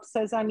chopped,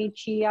 sesame,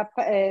 chia,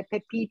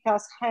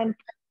 pepitas, hemp,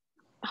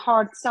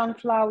 hard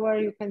sunflower.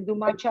 You can do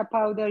matcha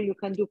powder. You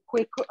can do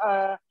quick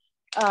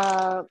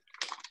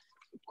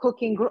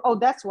cooking. Oh,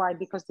 that's why,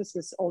 because this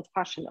is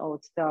old-fashioned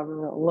oats. They're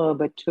a little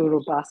bit too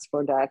robust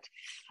for that.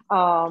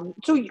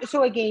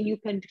 So again, you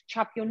can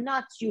chop your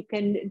nuts. You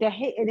can the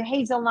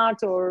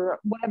hazelnut or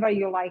whatever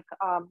you like,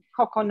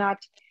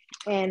 coconut,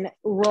 and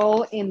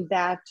roll in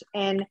that.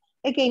 And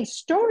again,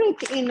 store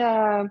it in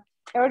a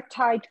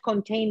airtight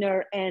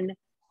container and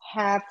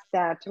have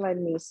that. Let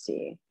me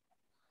see.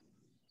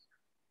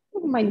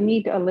 You might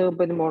need a little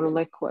bit more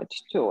liquid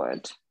to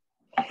it.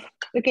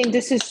 Again,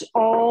 this is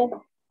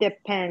all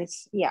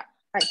depends. Yeah,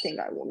 I think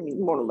I will need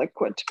more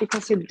liquid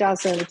because it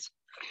doesn't,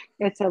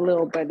 it's a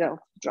little bit of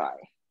dry.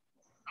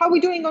 How are we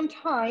doing on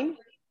time?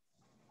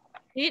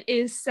 It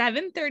is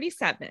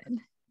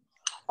 7:37.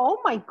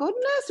 Oh my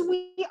goodness,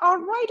 we are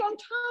right on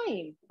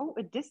time. Oh,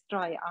 it did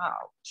dry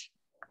out.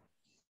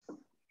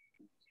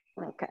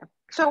 Okay,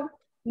 so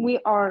we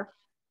are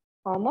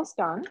almost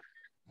done.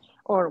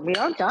 Or we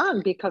are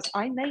done because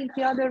I made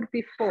the other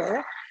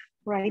before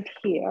right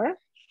here,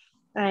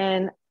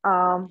 and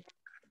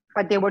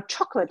but they were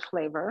chocolate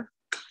flavor.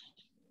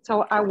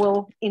 So I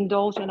will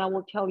indulge and I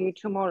will tell you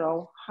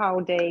tomorrow how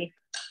they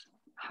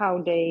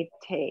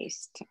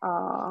taste.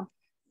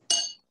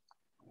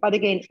 But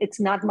again, it's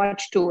not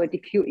much to it.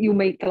 If you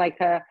make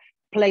like a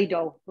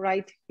Play-Doh,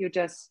 right? You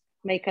just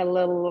make a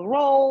little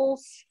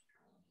rolls,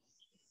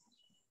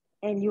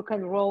 and you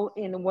can roll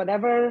in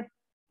whatever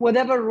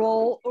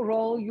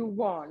roll you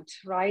want,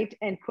 right?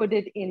 And put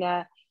it in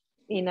a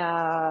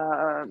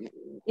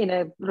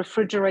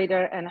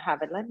refrigerator and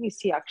have it. Let me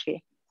see,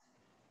 actually.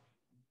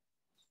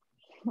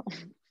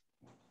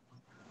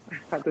 I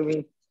thought we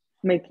were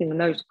making a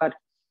noise, but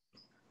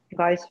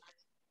guys,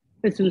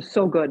 this is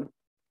so good.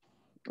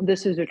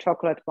 This is a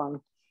chocolate one.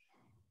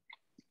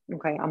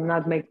 Okay, I'm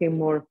not making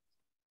more.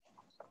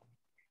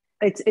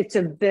 It's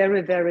a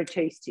very, very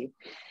tasty.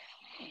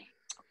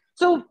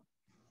 So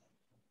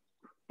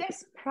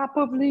this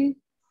probably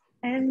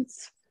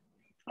ends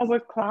our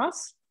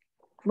class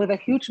with a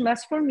huge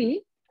mess for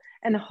me,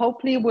 and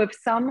hopefully with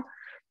some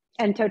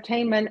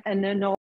entertainment and